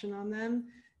impression on them.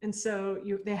 And so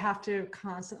they have to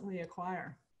constantly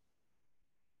acquire.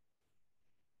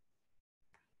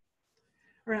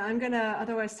 All right,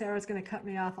 otherwise Sarah's gonna cut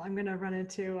me off. I'm gonna run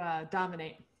into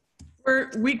Dominate.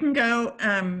 We can go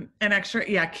an extra,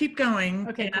 keep going.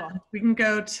 Okay, cool. We can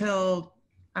go till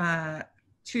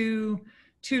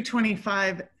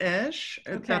 2:25-ish.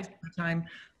 Okay. That's the time.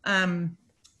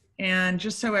 And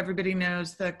just so everybody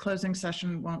knows, the closing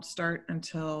session won't start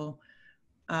until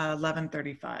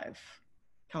 11:35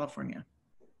 California.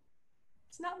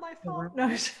 It's not my fault.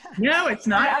 No, it's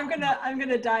not. I'm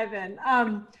gonna dive in.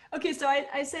 Okay, so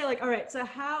I say like, all right, so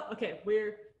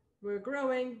we're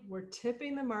growing, we're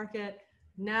tipping the market.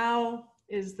 Now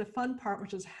is the fun part,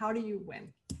 which is how do you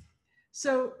win?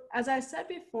 So as I said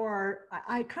before,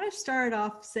 I kind of started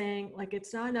off saying like,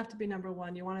 it's not enough to be number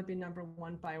one. You want to be number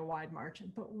one by a wide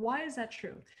margin. But why is that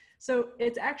true? So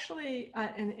it's actually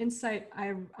an insight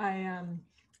I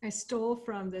stole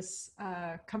from this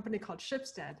company called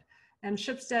Schibsted. And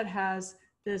Schibsted has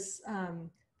this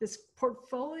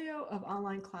portfolio of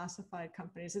online classified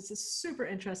companies. It's a super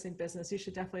interesting business. You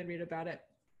should definitely read about it.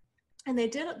 And they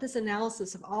did this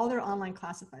analysis of all their online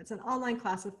classifieds. And online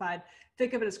classified,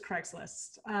 think of it as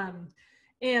Craigslist.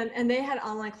 And they had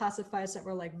online classifieds that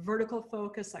were like vertical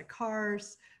focus, like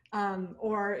cars,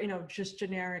 or just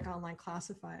generic online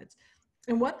classifieds.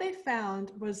 And what they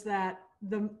found was that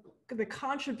the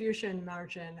contribution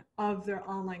margin of their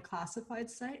online classified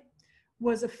site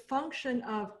was a function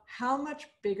of how much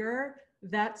bigger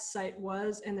that site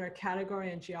was in their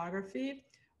category and geography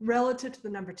relative to the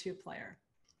number two player.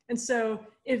 And so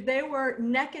if they were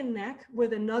neck and neck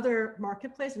with another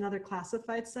marketplace, another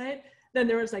classified site, then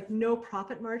there was like no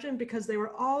profit margin because they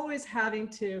were always having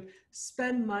to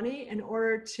spend money in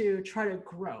order to try to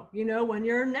grow. You know, when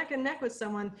you're neck and neck with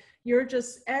someone, you're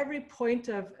just every point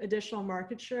of additional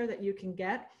market share that you can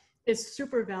get is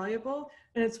super valuable.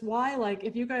 And it's why, like,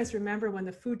 if you guys remember when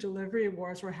the food delivery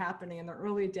wars were happening in the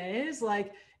early days,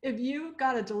 like if you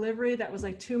got a delivery that was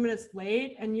like 2 minutes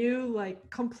late and you like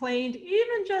complained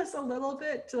even just a little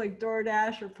bit to like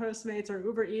DoorDash or Postmates or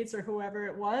Uber Eats or whoever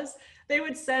it was, they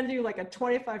would send you like a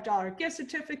 $25 gift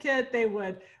certificate. They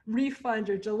would refund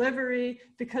your delivery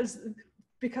because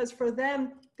for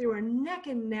them, they were neck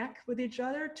and neck with each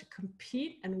other to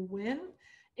compete and win.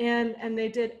 And they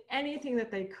did anything that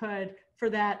they could for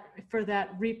that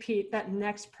repeat, that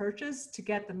next purchase to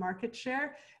get the market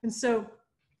share. And so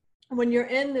when you're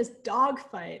in this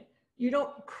dogfight,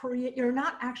 you're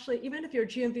not actually, even if your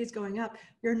GMV is going up,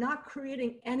 you're not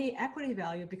creating any equity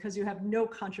value because you have no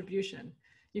contribution.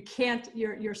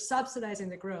 You're subsidizing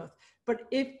the growth. But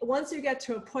once you get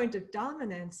to a point of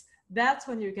dominance, that's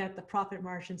when you get the profit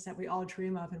margins that we all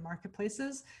dream of in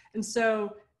marketplaces. And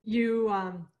so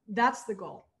that's the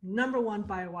goal. Number one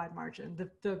by a wide margin.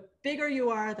 The bigger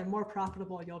you are, the more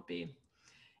profitable you'll be.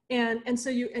 And so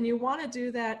you want to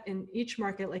do that in each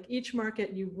market. Like each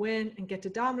market you win and get to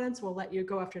dominance will let you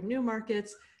go after new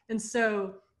markets. And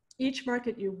so each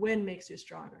market you win makes you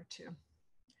stronger too.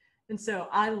 And so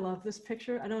I love this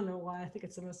picture. I don't know why. I think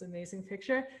it's the most amazing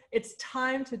picture. It's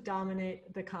time to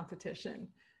dominate the competition.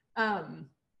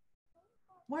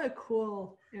 What a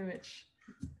cool image.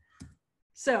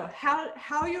 So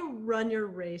how you run your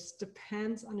race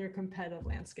depends on your competitive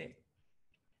landscape.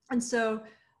 And so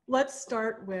let's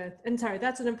start with, and sorry,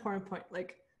 that's an important point.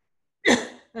 Like,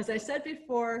 as I said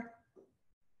before,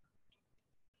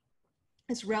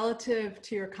 it's relative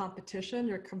to your competition,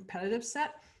 your competitive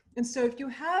set. And so if you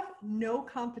have no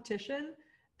competition,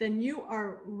 then you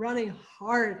are running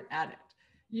hard at it.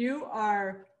 You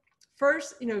are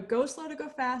first, go slow to go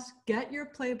fast, get your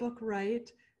playbook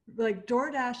right. Like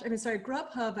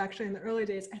Grubhub actually in the early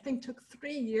days, I think took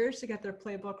 3 years to get their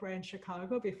playbook right in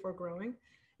Chicago before growing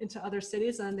into other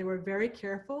cities. And they were very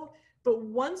careful. But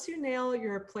once you nail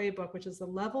your playbook, which is the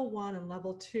level 1 and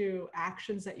level 2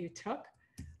 actions that you took,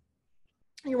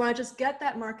 you want to just get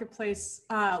that marketplace,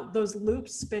 those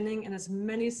loops spinning in as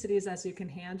many cities as you can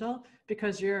handle,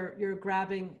 because you're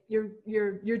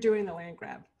doing the land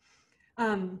grab.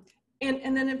 And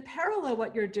then in parallel,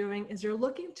 what you're doing is you're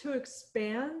looking to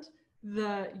expand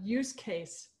the use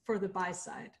case for the buy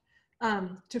side,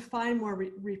 to find more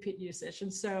repeat usage.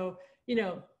 And so,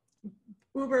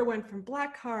 Uber went from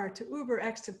black car to Uber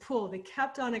X to pool. They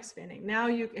kept on expanding.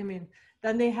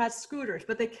 Then they had scooters,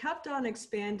 but they kept on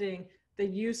expanding the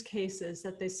use cases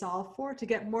that they solve for to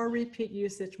get more repeat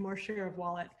usage, more share of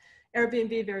wallet.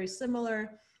 Airbnb, very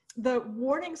similar. The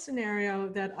warning scenario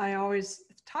that I always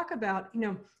talk about,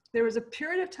 there was a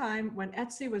period of time when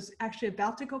Etsy was actually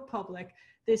about to go public.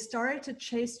 They started to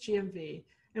chase GMV.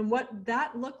 And what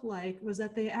that looked like was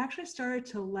that they actually started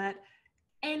to let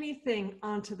anything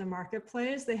onto the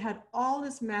marketplace. They had all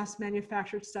this mass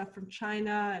manufactured stuff from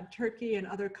China and Turkey and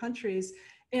other countries,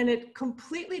 and it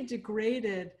completely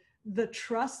degraded the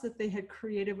trust that they had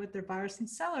created with their buyers and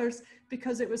sellers,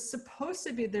 because it was supposed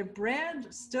to be, their brand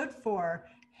stood for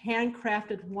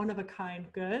handcrafted,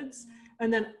 one-of-a-kind goods.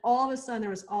 And then all of a sudden there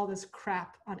was all this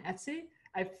crap on Etsy.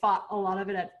 I fought a lot of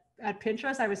it at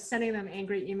Pinterest. I was sending them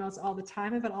angry emails all the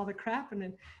time about all the crap.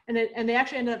 And they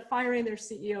actually ended up firing their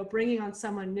CEO, bringing on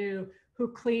someone new who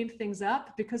cleaned things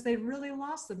up, because they really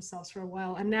lost themselves for a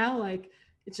while. And now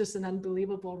it's just an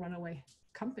unbelievable runaway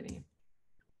company.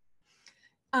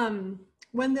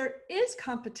 When there is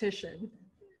competition,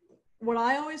 what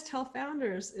I always tell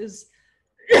founders is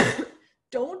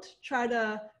don't try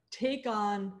to take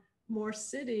on more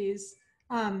cities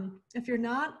if you're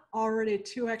not already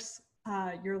 2x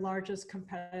your largest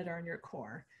competitor in your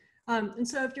core. And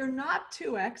so if you're not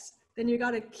 2x, then you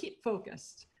got to keep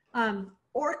focused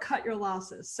or cut your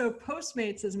losses. So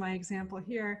Postmates is my example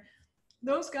here.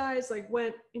 Those guys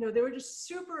went, they were just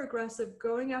super aggressive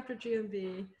going after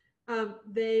GMV.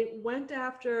 They went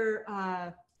after,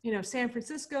 San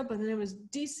Francisco, but then it was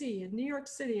DC and New York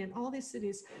City and all these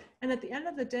cities. And at the end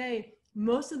of the day,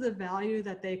 most of the value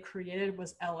that they created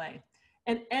was LA.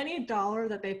 And any dollar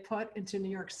that they put into New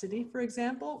York City, for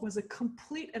example, was a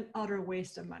complete and utter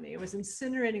waste of money. It was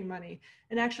incinerating money.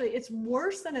 And actually, it's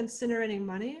worse than incinerating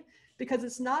money, because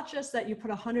it's not just that you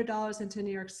put $100 into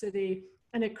New York City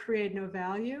and it created no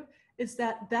value. It's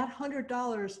that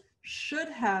 $100 should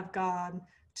have gone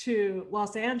to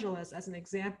Los Angeles, as an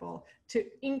example, to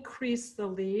increase the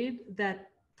lead that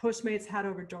Postmates had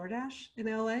over DoorDash in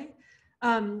LA.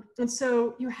 And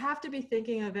so you have to be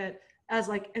thinking of it as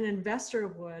like an investor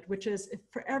would, which is, if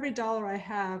for every dollar I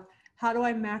have, how do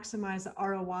I maximize the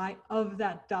ROI of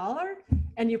that dollar?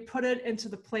 And you put it into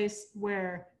the place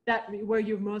where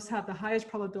you most have the highest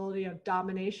probability of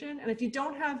domination. And if you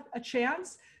don't have a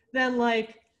chance, then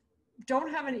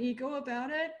don't have an ego about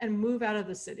it and move out of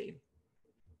the city.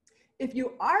 If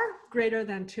you are greater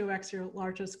than 2x your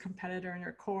largest competitor in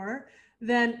your core,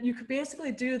 then you could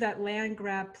basically do that land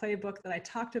grab playbook that I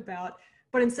talked about,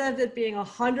 but instead of it being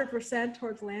 100%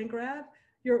 towards land grab,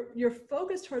 you're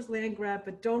focused towards land grab,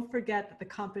 but don't forget that the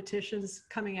competition's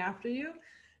coming after you,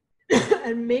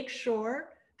 and make sure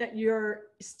that you're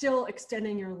still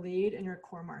extending your lead in your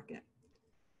core market.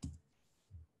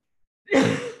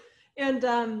 And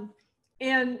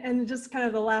just kind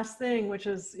of the last thing, which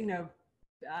is,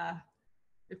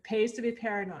 it pays to be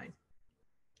paranoid.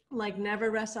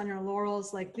 Never rest on your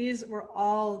laurels. These were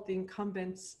all the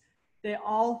incumbents. They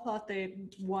all thought they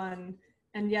won,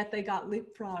 and yet they got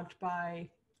leapfrogged by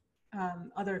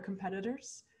other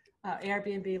competitors.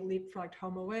 Airbnb leapfrogged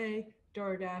HomeAway,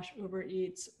 DoorDash, Uber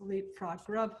Eats, leapfrogged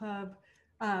Grubhub,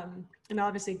 and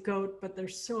obviously Goat, but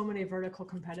there's so many vertical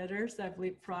competitors that have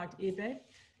leapfrogged eBay.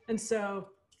 And so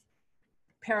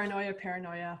paranoia,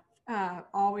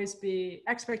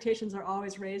 expectations are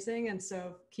always raising, and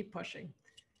so keep pushing.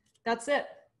 That's it.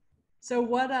 So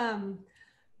what,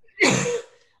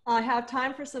 I have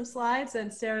time for some slides,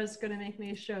 and Sarah's gonna make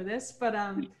me show this, but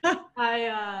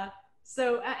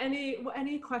So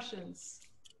any questions?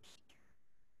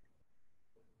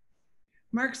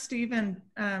 Mark, Steven,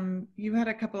 you had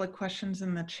a couple of questions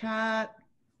in the chat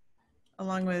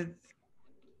along with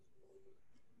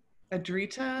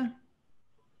Adrita.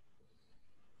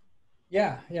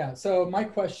 Yeah. So my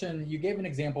question, you gave an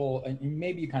example, and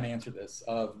maybe you kind of answered this,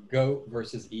 of Goat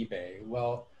versus eBay.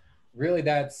 Well, really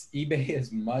that's, eBay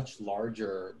is much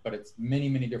larger, but it's many,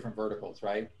 many different verticals,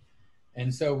 right?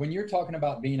 And so when you're talking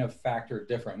about being a factor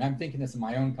different, and I'm thinking this in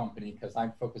my own company because I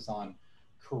focus on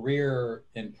career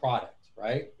and product,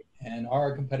 right? And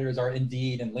our competitors are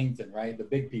Indeed and LinkedIn, right? The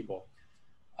big people.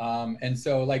 And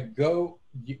so like do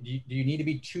you need to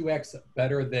be 2x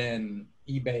better than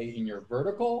eBay in your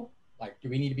vertical? Like, do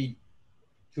we need to be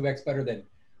 2x better than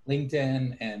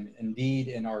LinkedIn and Indeed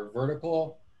in our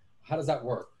vertical? How does that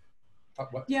work?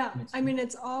 Yeah, I mean,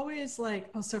 it's always like,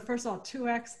 oh, so first of all,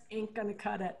 2x ain't gonna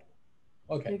cut it.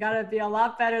 Okay. You gotta be a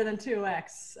lot better than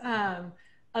 2x.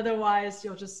 Otherwise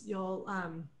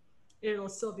it'll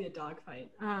still be a dogfight.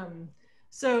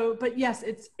 But yes,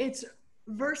 it's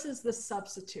versus the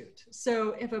substitute.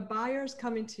 So if a buyer's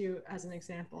coming to you, as an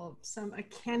example, a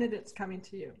candidate's coming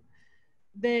to you,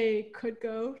 they could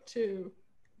go to,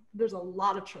 there's a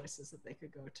lot of choices that they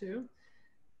could go to.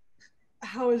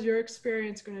 How is your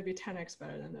experience going to be 10x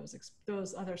better than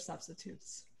those other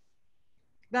substitutes?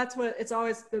 That's what it's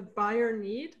always, the buyer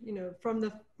need, from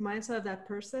the mindset of that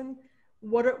person.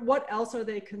 What else are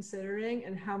they considering,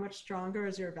 and how much stronger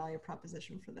is your value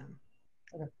proposition for them?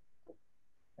 Okay.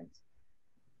 Thanks.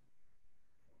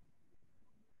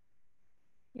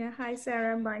 Yeah, hi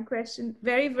Sarah. My question,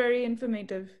 very, very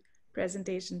informative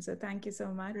presentation. So thank you so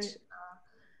much.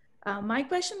 My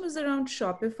question was around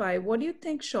Shopify. What do you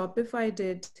think Shopify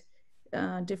did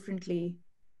differently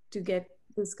to get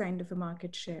this kind of a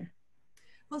market share?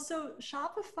 Well, so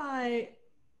Shopify,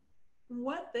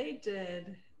 what they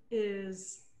did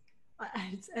is,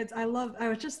 I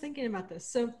was just thinking about this.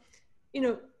 So,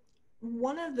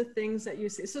 one of the things that you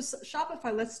see, so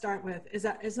Shopify, let's start with, is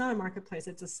that it's not a marketplace,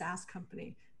 it's a SaaS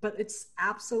company, but it's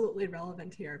absolutely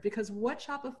relevant here, because what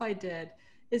Shopify did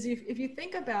is, if you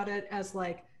think about it as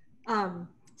like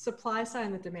supply side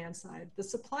and the demand side, the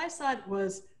supply side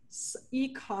was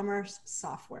e-commerce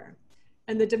software.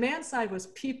 And the demand side was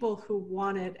people who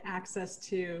wanted access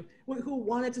to, who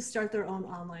wanted to start their own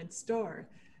online store.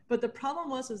 But the problem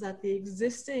was that the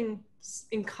existing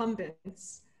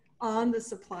incumbents on the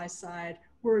supply side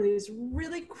were these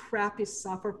really crappy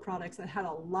software products that had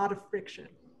a lot of friction.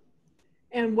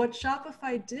 And what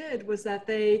Shopify did was that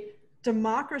they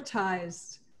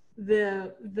democratized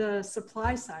the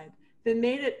supply side. They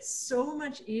made it so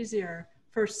much easier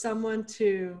for someone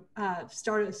to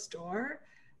start a store,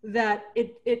 that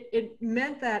it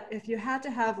meant that if you had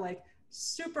to have like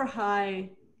super high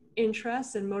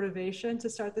interest and motivation to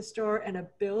start the store and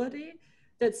ability,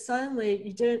 that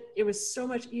suddenly it was so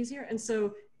much easier. And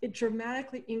so it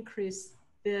dramatically increased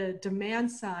the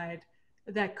demand side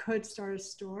that could start a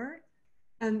store.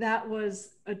 And that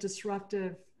was a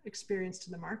disruptive experience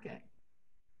to the market.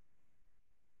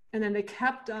 And then they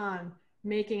kept on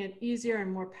making it easier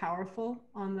and more powerful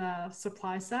on the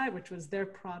supply side, which was their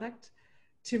product,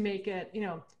 to make it,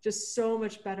 just so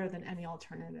much better than any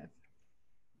alternative.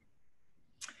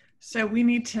 So we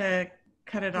need to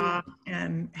cut it off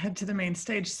and head to the main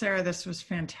stage. Sarah, this was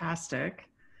fantastic.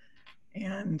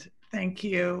 And thank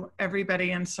you,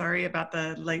 everybody, and sorry about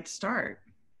the late start.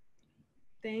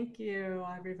 Thank you,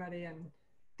 everybody, and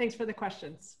thanks for the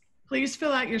questions. Please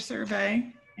fill out your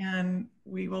survey, and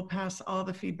we will pass all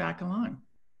the feedback along.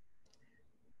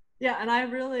 Yeah, and I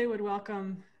really would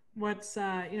welcome what's,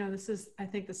 this is, I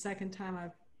think, the second time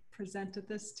I've presented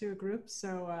this to a group.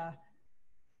 So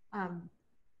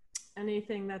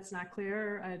anything that's not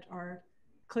clear or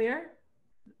clear,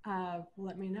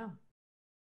 let me know.